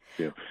want.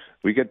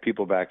 We get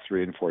people back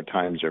 3 and 4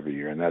 times every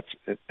year,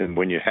 and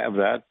when you have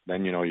that,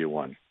 then you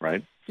won,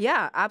 right?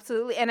 Yeah,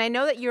 absolutely. And I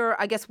know that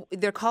I guess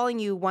they're calling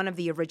you one of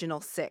the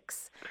original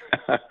 6,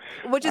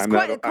 which is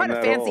quite a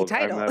fancy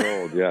title. I'm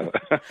that old, yeah.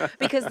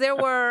 Because there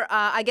were,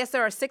 I guess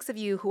there are 6 of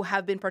you who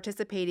have been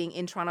participating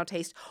in Toronto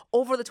Taste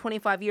over the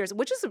 25 years,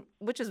 which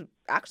is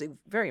actually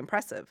very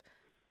impressive.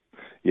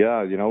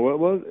 Yeah,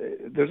 well,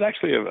 there's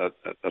actually a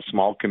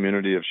small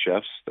community of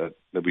chefs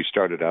that we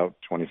started out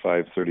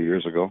 25, 30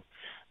 years ago,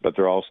 but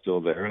they're all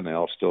still there, and they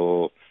all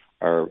still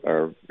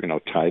are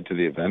tied to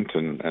the event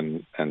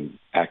and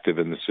active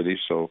in the city.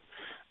 So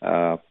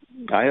I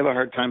have a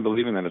hard time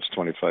believing that it's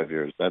 25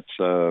 years. That's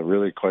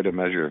really quite a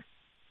measure.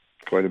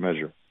 Quite a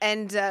measure.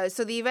 And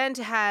so the event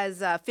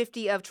has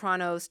 50 of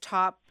Toronto's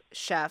top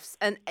chefs,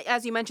 and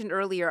as you mentioned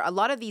earlier, a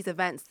lot of these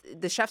events,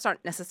 the chefs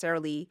aren't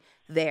necessarily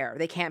there.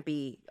 They can't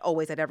be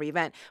always at every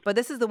event. But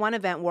this is the one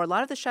event where a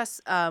lot of the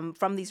chefs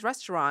from these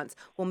restaurants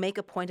will make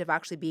a point of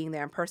actually being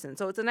there in person.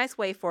 So it's a nice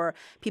way for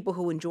people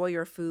who enjoy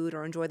your food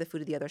or enjoy the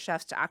food of the other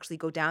chefs to actually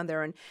go down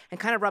there and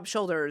kind of rub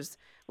shoulders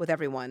with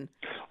everyone.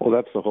 Well,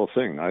 that's the whole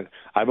thing.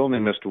 I've only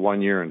missed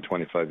 1 year in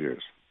 25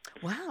 years.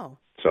 Wow.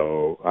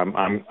 So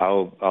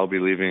I'll be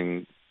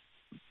leaving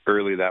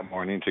early that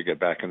morning to get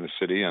back in the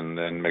city and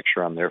then make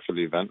sure I'm there for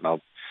the event. And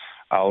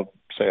I'll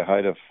say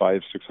hi to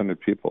 500-600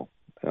 people,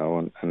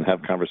 and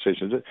have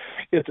conversations.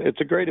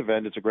 It's a great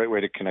event. It's a great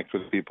way to connect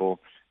with people.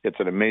 It's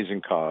an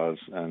amazing cause,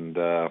 and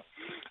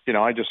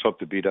I just hope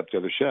to beat up the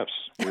other chefs.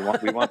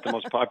 We want the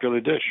most popular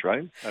dish,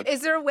 right?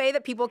 Is there a way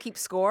that people keep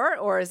score,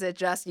 or is it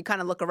just you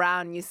kind of look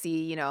around and you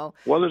see,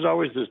 Well, there's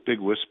always this big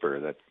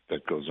whisper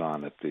that goes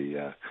on at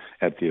the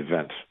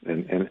event,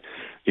 and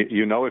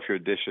if your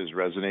dish is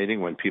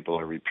resonating when people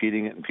are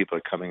repeating it and people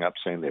are coming up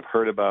saying they've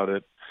heard about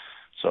it.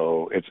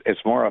 So it's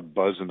more a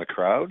buzz in the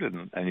crowd,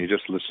 and you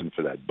just listen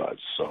for that buzz.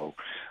 So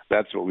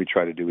that's what we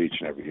try to do each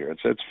and every year.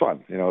 It's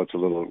fun, it's a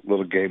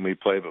little game we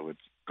play, but with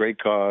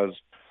great cause.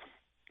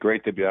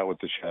 Great to be out with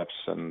the chefs,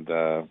 and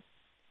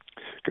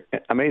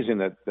amazing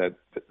that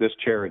this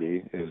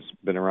charity has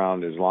been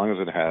around as long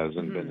as it has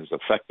and been as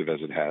effective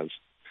as it has.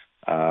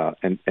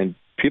 And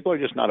people are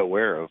just not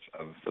aware of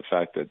the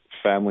fact that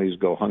families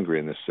go hungry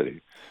in this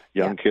city.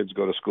 Young kids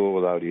go to school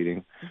without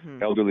eating.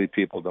 Elderly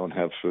people don't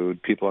have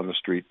food. People on the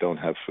street don't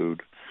have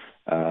food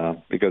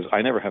because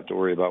I never have to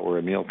worry about where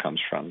a meal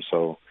comes from.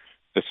 So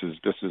this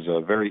is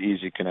a very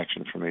easy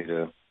connection for me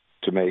to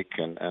make,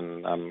 and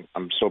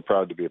I'm so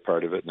proud to be a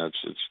part of it, and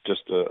it's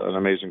just an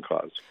amazing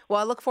cause. Well,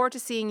 I look forward to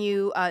seeing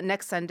you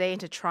next Sunday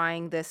and to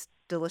trying this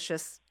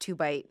delicious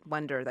 2-bite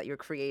wonder that you're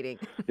creating.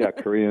 Yeah,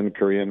 Korean,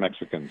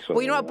 Mexican. So,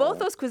 well, you know what? Both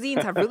those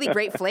cuisines have really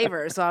great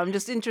flavors, so I'm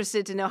just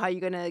interested to know how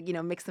you're going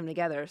to, mix them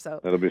together. So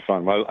that'll be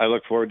fun. Well, I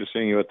look forward to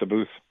seeing you at the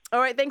booth.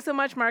 All right. Thanks so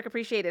much, Mark.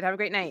 Appreciate it. Have a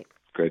great night.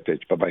 Great day.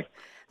 Bye-bye.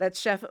 That's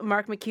Chef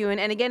Mark McEwen.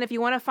 And again, if you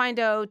want to find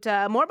out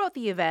more about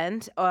the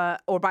event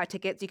or buy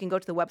tickets, you can go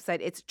to the website.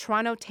 It's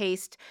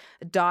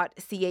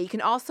torontotaste.ca. You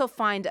can also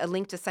find a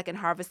link to Second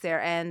Harvest there.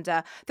 And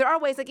there are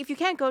ways, like if you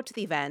can't go to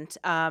the event,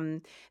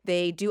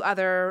 they do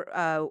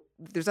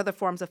there's other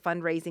forms of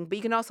fundraising, but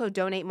you can also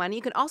donate money.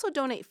 You can also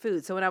donate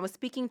food. So when I was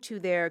speaking to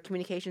their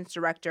communications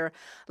director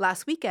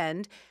last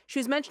weekend, she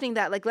was mentioning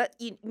that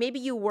maybe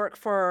you work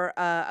for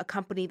a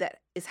company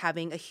that is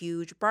having a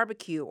huge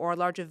barbecue or a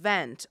large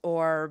event,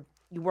 or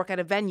you work at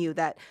a venue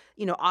that,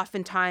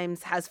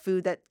 oftentimes has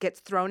food that gets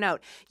thrown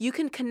out. You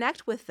can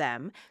connect with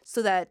them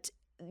so that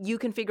you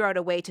can figure out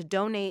a way to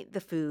donate the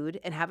food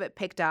and have it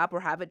picked up or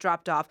have it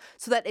dropped off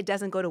so that it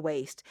doesn't go to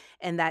waste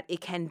and that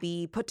it can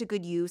be put to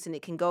good use and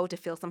it can go to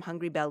fill some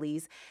hungry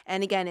bellies.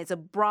 And again, it's a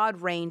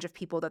broad range of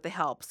people that they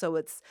help. So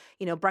it's,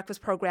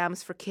 breakfast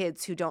programs for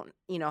kids who don't,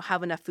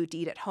 have enough food to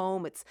eat at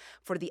home. It's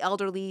for the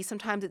elderly.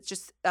 Sometimes it's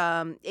just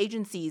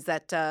agencies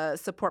that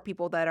support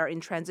people that are in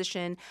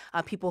transition,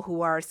 people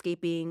who are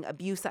escaping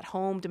abuse at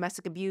home,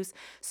 domestic abuse.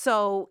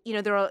 So,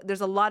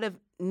 there's a lot of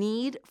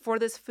need for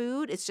this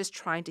food. It's just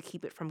trying to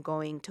keep it from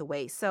going to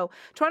waste. So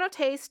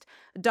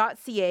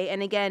torontotaste.ca.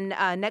 And again,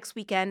 next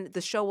weekend,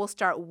 the show will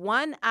start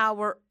 1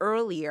 hour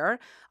earlier.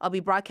 I'll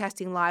be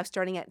broadcasting live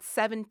starting at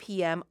 7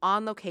 p.m.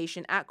 on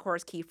location at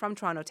Corus Quay from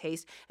Toronto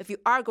Taste. If you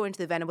are going to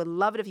the event, I would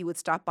love it if you would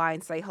stop by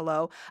and say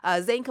hello.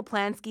 Zane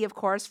Kaplansky, of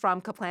course,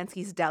 from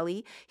Kaplansky's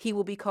Deli. He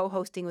will be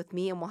co-hosting with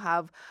me, and we'll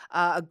have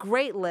a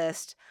great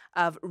list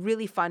of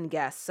really fun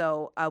guests.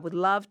 So I would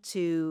love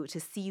to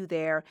see you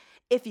there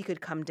if you could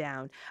come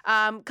down.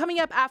 Coming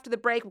up after the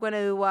break, we're going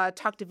to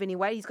talk to Vinny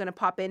White. He's going to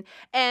pop in.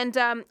 And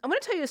I'm going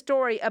to tell you a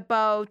story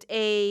about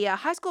a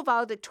high school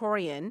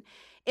valedictorian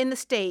in the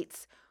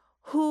States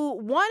who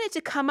wanted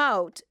to come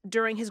out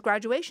during his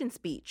graduation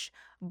speech,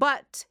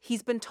 but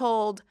he's been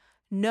told,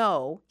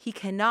 no, he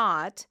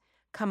cannot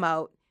come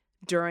out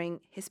during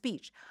his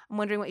speech. I'm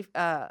wondering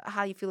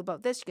how you feel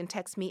about this. You can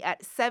text me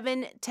at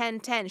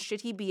 71010.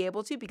 Should he be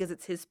able to? Because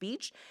it's his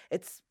speech.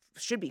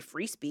 Should be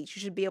free speech.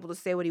 He should be able to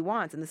say what he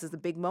wants, and this is a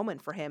big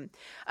moment for him.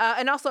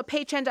 And also,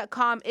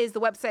 peichen.com is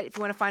the website if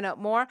you want to find out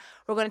more.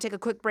 We're going to take a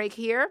quick break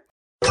here.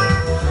 You're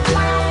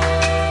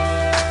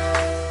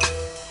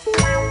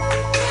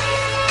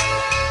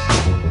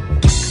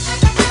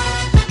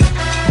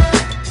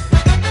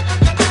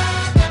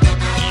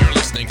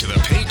listening to The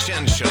Pei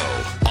Chen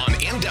Show on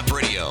In-Depth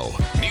Radio,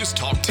 News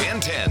Talk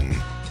 1010.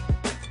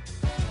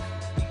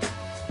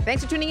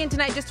 Thanks for tuning in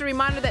tonight. Just a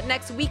reminder that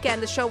next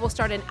weekend, the show will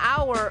start an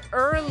hour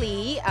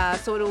early.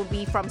 So it will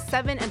be from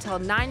 7 until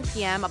 9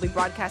 p.m. I'll be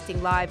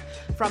broadcasting live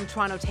from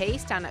Toronto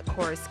Taste down at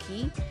Corus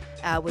Quay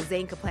with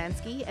Zane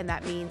Kaplansky. And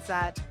that means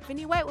that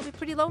Vinny White will be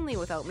pretty lonely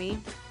without me.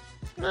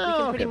 We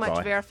can pretty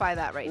much verify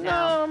that right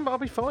now. No, I'll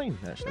be fine,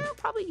 actually. No,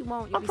 probably you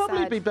won't. You'll I'll probably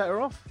sad. be better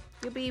off.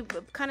 You'll be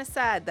kind of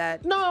sad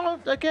that No,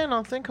 again,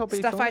 I think I'll be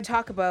stuff fine. I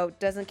talk about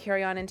doesn't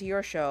carry on into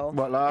your show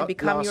What, and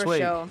become last your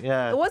week? show.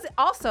 Yeah. It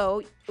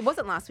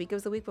wasn't last week. It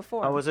was the week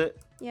before. Oh, was it?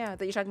 Yeah,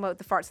 that you're talking about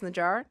the farts in the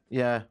jar.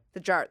 Yeah. The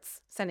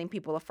jarts, sending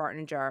people a fart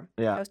in a jar.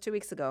 Yeah. That was 2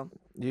 weeks ago.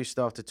 You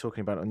started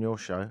talking about it on your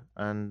show,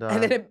 and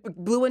And then it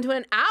blew into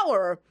an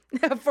hour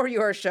for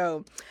your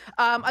show.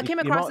 I came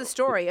across might- a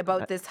story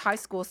about this high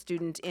school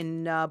student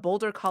in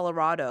Boulder,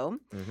 Colorado.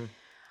 Mm-hmm.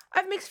 I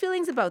have mixed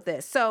feelings about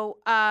this. So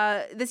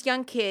this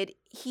young kid,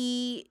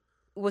 he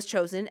was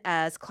chosen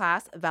as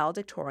class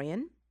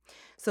valedictorian.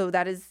 So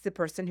that is the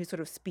person who sort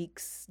of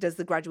does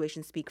the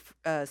graduation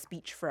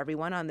speech for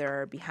everyone on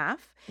their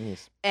behalf.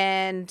 yes.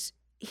 And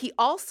he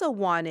also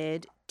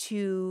wanted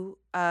to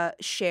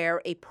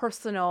share a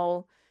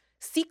personal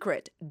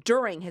secret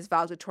during his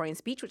valedictorian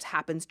speech, which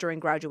happens during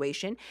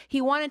graduation.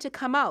 He wanted to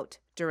come out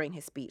during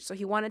his speech. So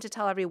he wanted to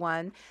tell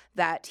everyone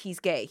that he's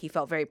gay. He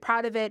felt very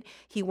proud of it.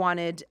 He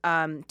wanted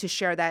to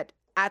share that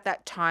at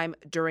that time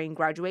during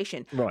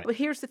graduation. Right. But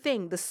here's the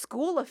thing. The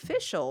school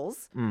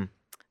officials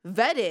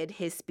vetted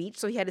his speech,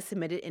 so he had to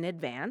submit it in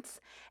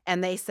advance.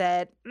 And they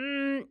said,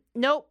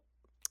 nope,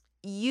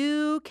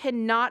 you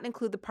cannot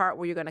include the part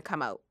where you're going to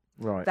come out.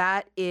 Right.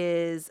 That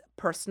is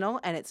personal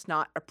and it's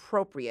not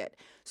appropriate.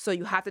 So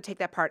you have to take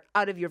that part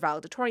out of your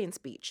valedictorian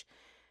speech.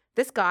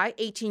 This guy,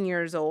 18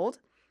 years old,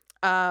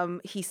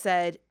 he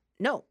said,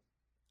 no,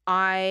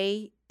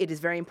 it is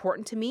very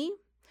important to me.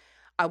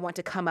 I want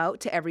to come out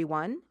to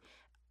everyone.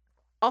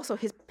 Also,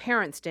 his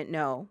parents didn't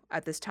know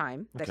at this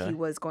time that Okay.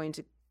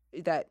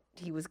 that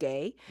he was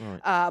gay.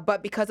 Right.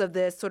 But because of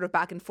this sort of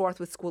back and forth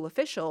with school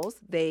officials,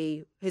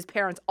 his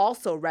parents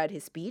also read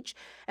his speech,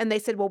 and they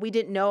said, "Well, we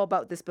didn't know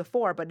about this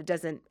before, but it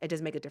doesn't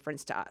make a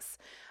difference to us."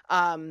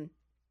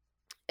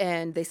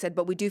 And they said,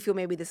 "But we do feel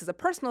maybe this is a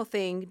personal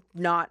thing,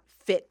 not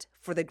fit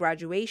for the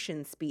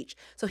graduation speech."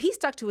 So he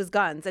stuck to his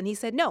guns, and he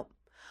said, "No,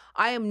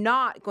 I am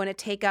not going to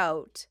take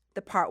out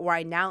the part where I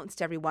announced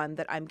to everyone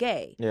that I'm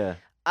gay." Yeah.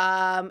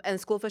 And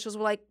school officials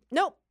were like,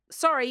 "Nope,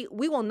 sorry,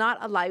 we will not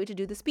allow you to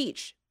do the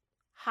speech."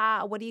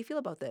 What do you feel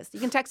about this? You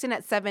can text in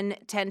at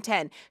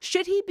 71010.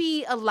 Should he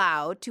be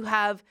allowed to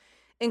have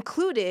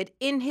included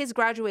in his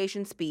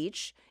graduation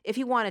speech, if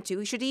he wanted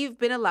to, should he have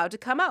been allowed to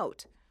come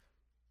out?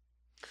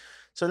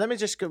 So let me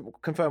just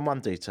confirm one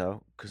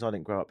detail, because I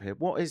didn't grow up here.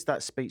 What is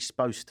that speech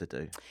supposed to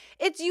do?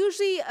 It's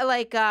usually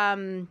like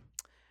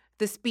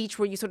the speech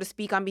where you sort of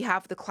speak on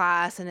behalf of the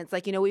class, and it's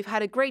like, we've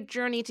had a great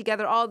journey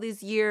together all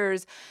these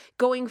years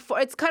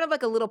it's kind of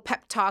like a little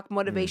pep talk,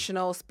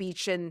 motivational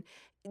speech, and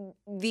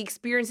the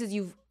experiences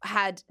you've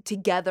had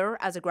together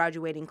as a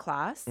graduating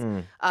class.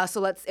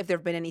 So if there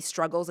have been any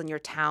struggles in your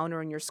town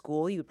or in your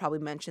school, you would probably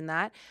mention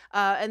that.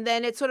 And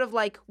then it's sort of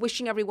like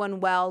wishing everyone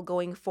well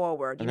going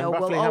forward. And then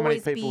roughly how many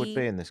people would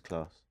be in this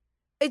class?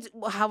 It's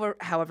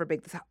however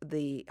big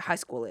the high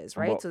school is,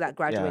 right? So that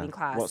graduating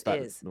class what's that,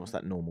 is What's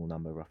that normal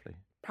number roughly?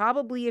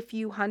 probably a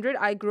few hundred.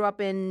 I grew up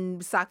in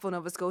Sackville,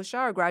 Nova Scotia.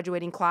 Our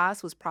graduating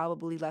class was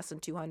probably less than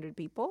 200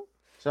 people.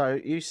 So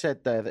you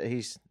said there that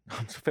he's.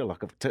 I feel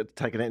like I've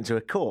taken it into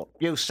a court.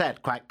 You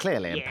said quite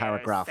clearly in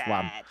paragraph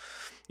 1.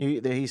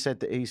 He said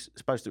that he's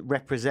supposed to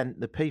represent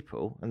the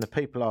people, and the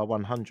people are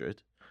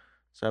 100.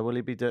 So will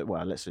he be doing?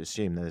 Well, let's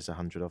assume there's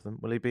 100 of them.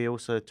 Will he be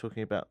also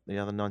talking about the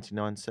other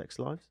 99 sex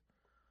lives?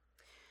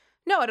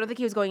 No, I don't think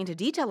he was going into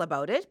detail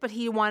about it, but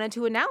he wanted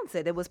to announce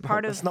it. It was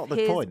part of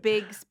his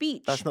big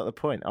speech. That's not the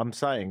point. I'm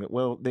saying that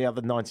will the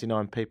other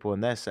 99 people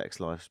and their sex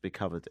lives be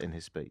covered in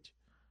his speech?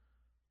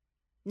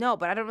 No,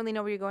 but I don't really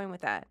know where you're going with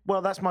that.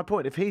 Well, that's my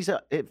point. If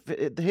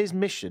his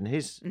mission,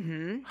 his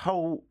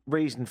whole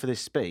reason for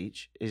this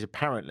speech is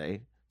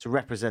apparently to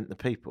represent the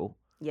people.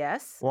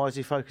 Yes. Why is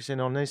he focusing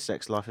on his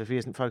sex life if he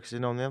isn't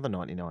focusing on the other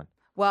 99?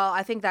 Well,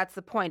 I think that's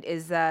the point.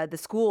 Is the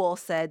school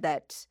said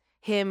that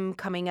him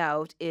coming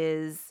out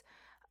is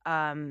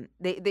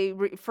they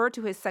refer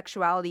to his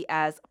sexuality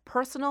as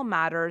personal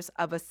matters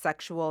of a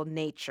sexual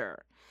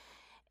nature,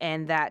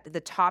 and that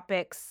that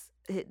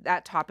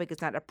topic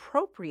is not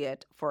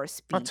appropriate for a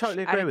speech I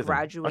totally agree at a with him.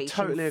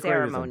 graduation I totally agree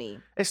ceremony. with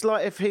him. It's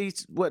like if he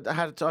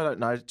had, I don't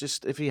know,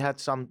 just if he had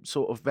some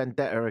sort of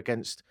vendetta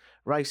against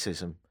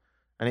racism,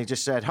 and he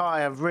just said,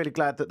 "Hi, I'm really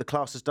glad that the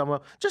class has done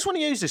well. Just want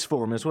to use this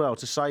forum as well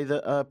to say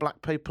that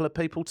black people are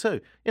people too."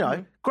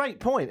 Great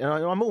point, and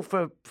I'm all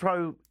for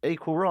pro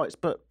equal rights,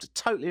 but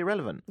totally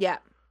irrelevant. Yeah.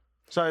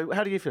 So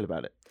how do you feel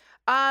about it?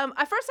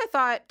 At first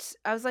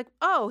I was like,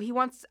 oh,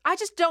 I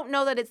just don't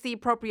know that it's the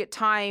appropriate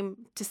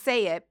time to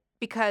say it,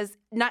 because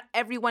not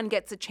everyone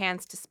gets a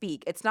chance to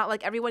speak. It's not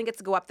like everyone gets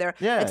to go up there,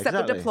 accept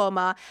a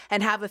diploma,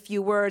 and have a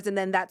few words, and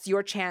then that's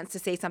your chance to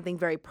say something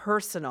very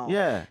personal.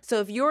 Yeah.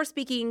 So if you're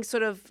speaking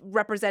sort of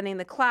representing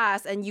the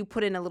class and you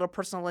put in a little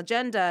personal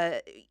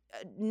agenda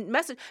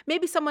message,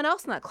 maybe someone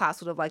else in that class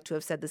would have liked to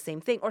have said the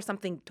same thing or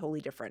something totally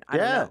different. I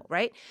don't know,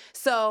 right?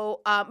 So,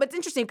 but it's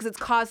interesting because it's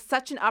caused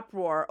such an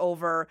uproar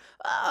over,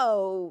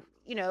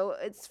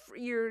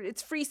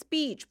 it's free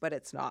speech, but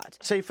it's not.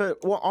 See, for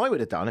what I would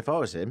have done if I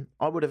was him,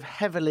 I would have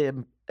heavily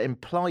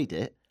implied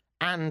it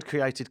and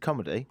created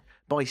comedy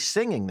by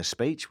singing the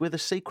speech with a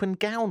sequin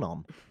gown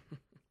on.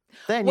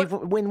 Then you've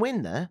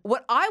win-win there.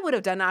 What I would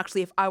have done,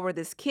 actually, if I were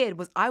this kid,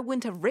 was I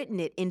wouldn't have written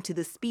it into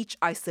the speech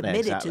I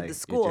submitted to the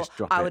school.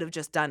 I would have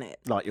just done it.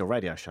 Like your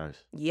radio shows.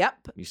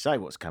 Yep. You say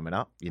what's coming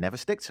up. You never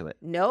stick to it.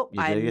 Nope.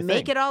 I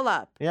make it all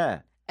up. Yeah.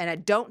 And I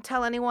don't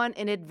tell anyone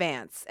in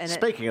advance. And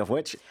Speaking of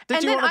which,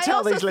 did you want to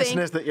tell these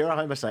listeners that you're a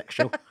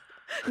homosexual?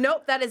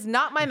 Nope, that is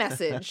not my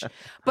message.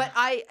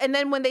 And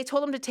then when they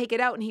told him to take it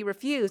out and he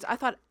refused, I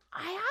thought,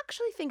 I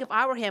actually think if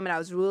I were him and I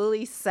was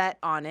really set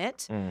on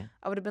it,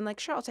 I would have been like,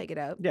 sure, I'll take it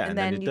out. Yeah, and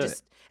then you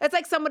just, it's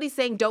like somebody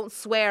saying don't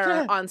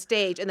swear on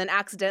stage and then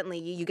accidentally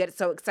you get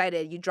so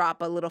excited, you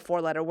drop a little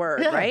 4-letter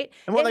word, right?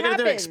 And what are they going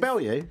to do,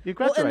 expel you? You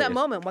graduated. Well, in that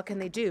moment, what can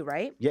they do,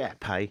 right? Yeah,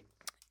 pay.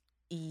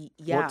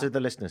 Yeah. What did the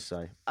listeners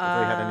say? Have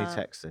we had any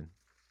texting?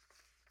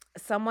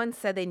 Someone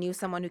said they knew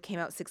someone who came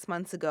out 6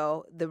 months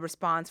ago. The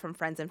response from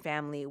friends and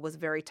family was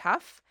very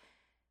tough.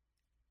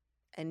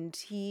 And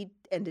he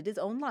ended his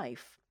own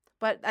life.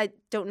 But I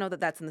don't know that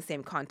that's in the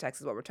same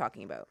context as what we're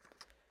talking about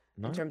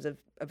in terms of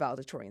a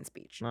valedictorian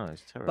speech. No,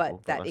 it's terrible.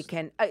 But that it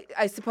can,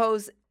 I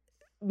suppose,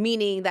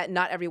 meaning that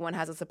not everyone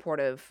has a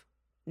supportive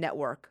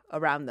network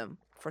around them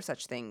for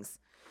such things.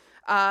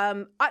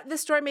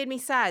 This story made me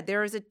sad.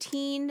 There is a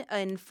teen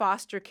in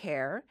foster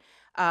care.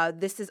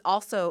 This is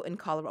also in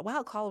Colorado.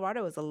 Wow,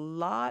 Colorado has a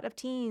lot of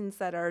teens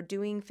that are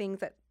doing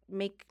things that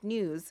make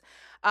news.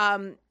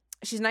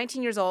 She's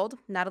 19 years old,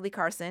 Natalie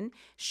Carson.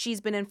 She's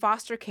been in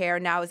foster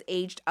care, now is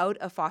aged out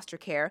of foster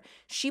care.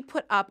 She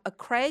put up a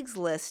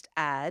Craigslist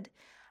ad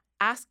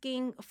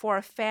asking for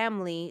a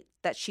family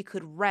that she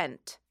could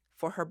rent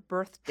for her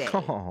birthday.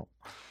 Oh.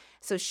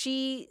 So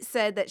she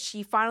said that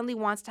she finally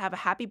wants to have a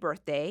happy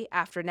birthday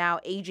after now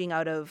aging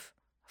out of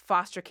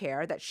foster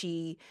care, that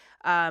she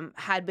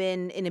had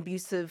been in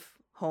abusive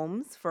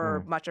homes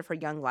for much of her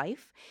young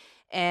life.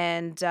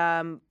 And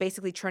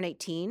basically turned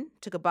 18,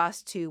 took a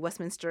bus to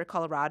Westminster,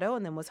 Colorado,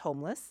 and then was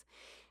homeless.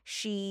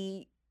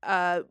 She,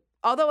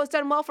 although has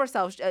done well for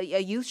herself,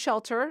 a youth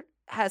shelter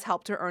has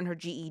helped her earn her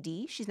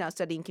GED. She's now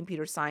studying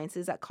computer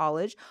sciences at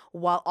college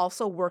while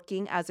also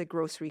working as a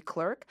grocery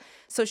clerk.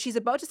 So she's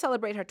about to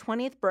celebrate her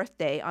 20th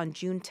birthday on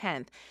June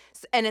 10th.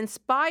 And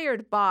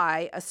inspired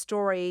by a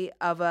story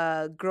of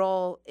a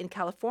girl in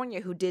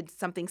California who did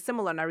something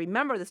similar. And I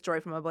remember the story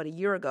from about a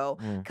year ago.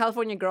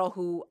 California girl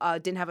who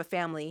didn't have a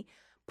family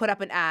put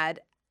up an ad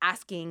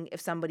asking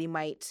if somebody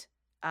might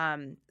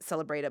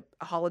celebrate a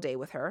holiday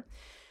with her.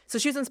 So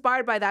she was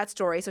inspired by that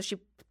story. So she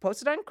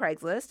posted on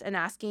Craigslist and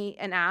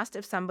asked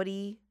if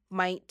somebody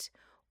might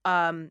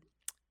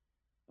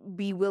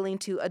be willing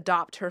to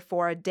adopt her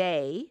for a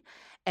day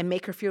and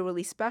make her feel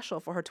really special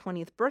for her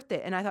 20th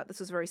birthday. And I thought this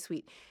was very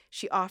sweet.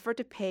 She offered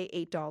to pay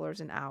 $8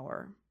 an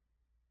hour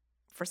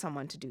for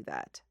someone to do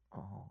that.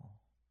 Oh.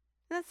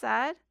 Isn't that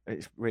sad?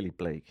 It's really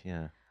bleak,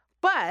 yeah.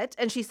 But,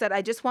 and she said,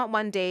 I just want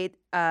one day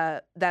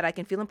that I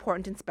can feel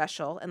important and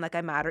special and like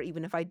I matter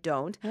even if I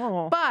don't.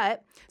 Oh.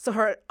 But, so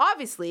her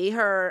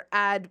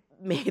ad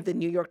made the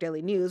New York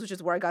Daily News, which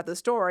is where I got the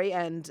story,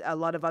 and a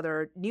lot of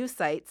other news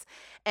sites.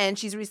 And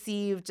she's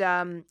received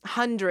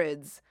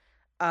hundreds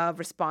of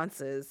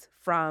responses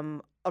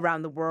from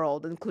around the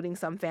world, including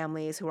some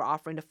families who are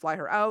offering to fly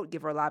her out,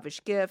 give her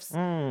lavish gifts.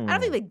 I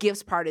don't think the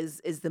gifts part is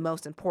the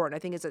most important. I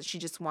think it's that she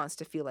just wants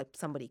to feel like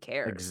somebody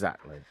cares.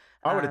 Exactly.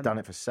 I would have done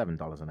it for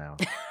 $7 an hour.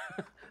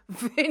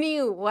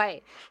 Vinny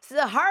White. It's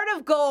the heart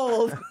of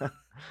gold.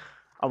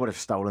 I would have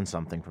stolen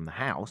something from the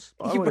house.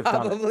 But I You would have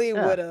done it. probably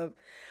Yeah. would have.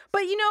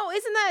 But,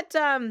 isn't that,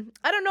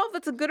 I don't know if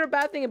that's a good or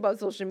bad thing about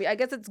social media. I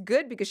guess it's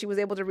good because she was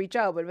able to reach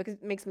out, but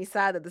it makes me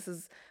sad that this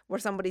is where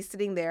somebody's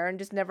sitting there and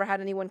just never had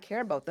anyone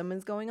care about them and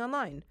is going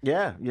online.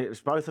 Yeah,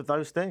 it's both of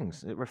those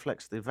things. It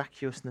reflects the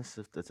vacuousness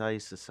of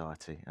today's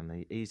society and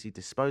the easy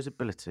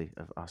disposability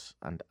of us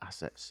and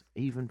assets,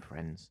 even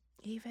friends.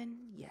 Even,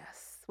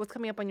 yes. What's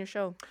coming up on your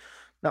show?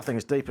 Nothing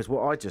as deep as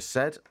what I just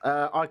said.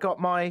 I got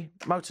my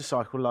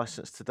motorcycle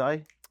license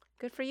today.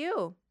 Good for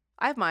you.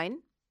 I have mine.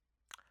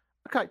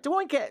 Okay, do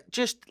I get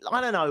just,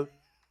 I don't know,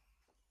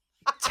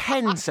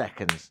 10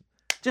 seconds?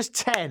 Just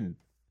 10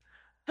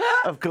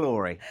 of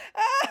glory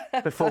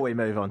before we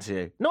move on to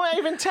you. Not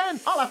even 10.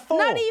 I'll have 4.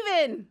 Not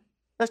even.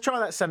 Let's try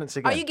that sentence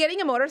again. Are you getting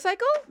a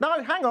motorcycle?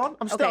 No, hang on.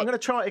 I'm Okay. going to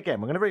try it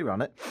again. We're going to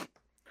rerun it.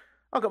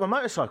 I got my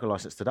motorcycle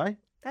license today.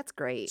 That's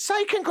great.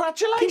 Say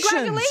congratulations.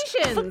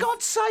 Congratulations. For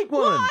God's sake,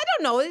 woman. Well, I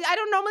don't know. I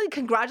don't normally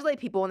congratulate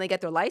people when they get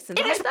their license.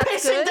 It was That's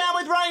pissing good. down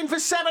with rain for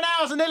 7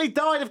 hours and nearly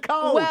died of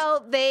cold.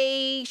 Well,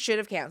 they should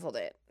have canceled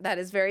it. That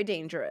is very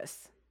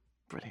dangerous.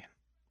 Brilliant.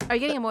 Are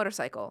you getting a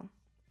motorcycle?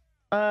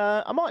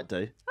 I might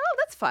do. Oh,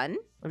 that's fun.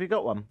 Have you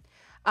got one?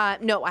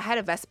 No, I had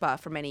a Vespa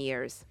for many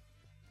years.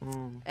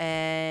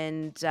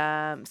 And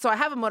so I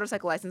have a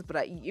motorcycle license,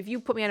 but if you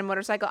put me on a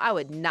motorcycle, I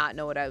would not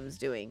know what I was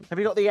doing. Have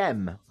you got the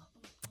M?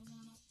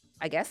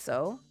 I guess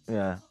so.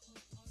 Yeah.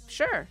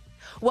 Sure.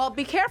 Well,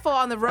 be careful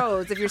on the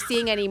roads if you're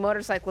seeing any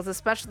motorcycles,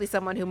 especially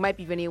someone who might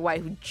be Vinny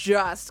White, who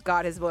just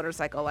got his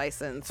motorcycle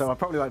license. So I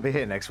probably won't be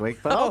here next week,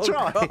 but I'll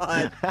try.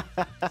 God.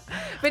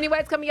 Vinny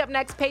White's coming up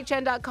next.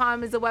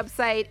 PeiChen.com is the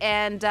website.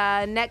 And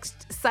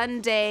next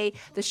Sunday,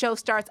 the show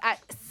starts at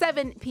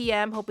 7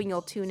 p.m. Hoping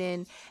you'll tune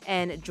in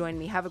and join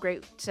me. Have a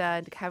great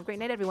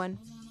night, everyone.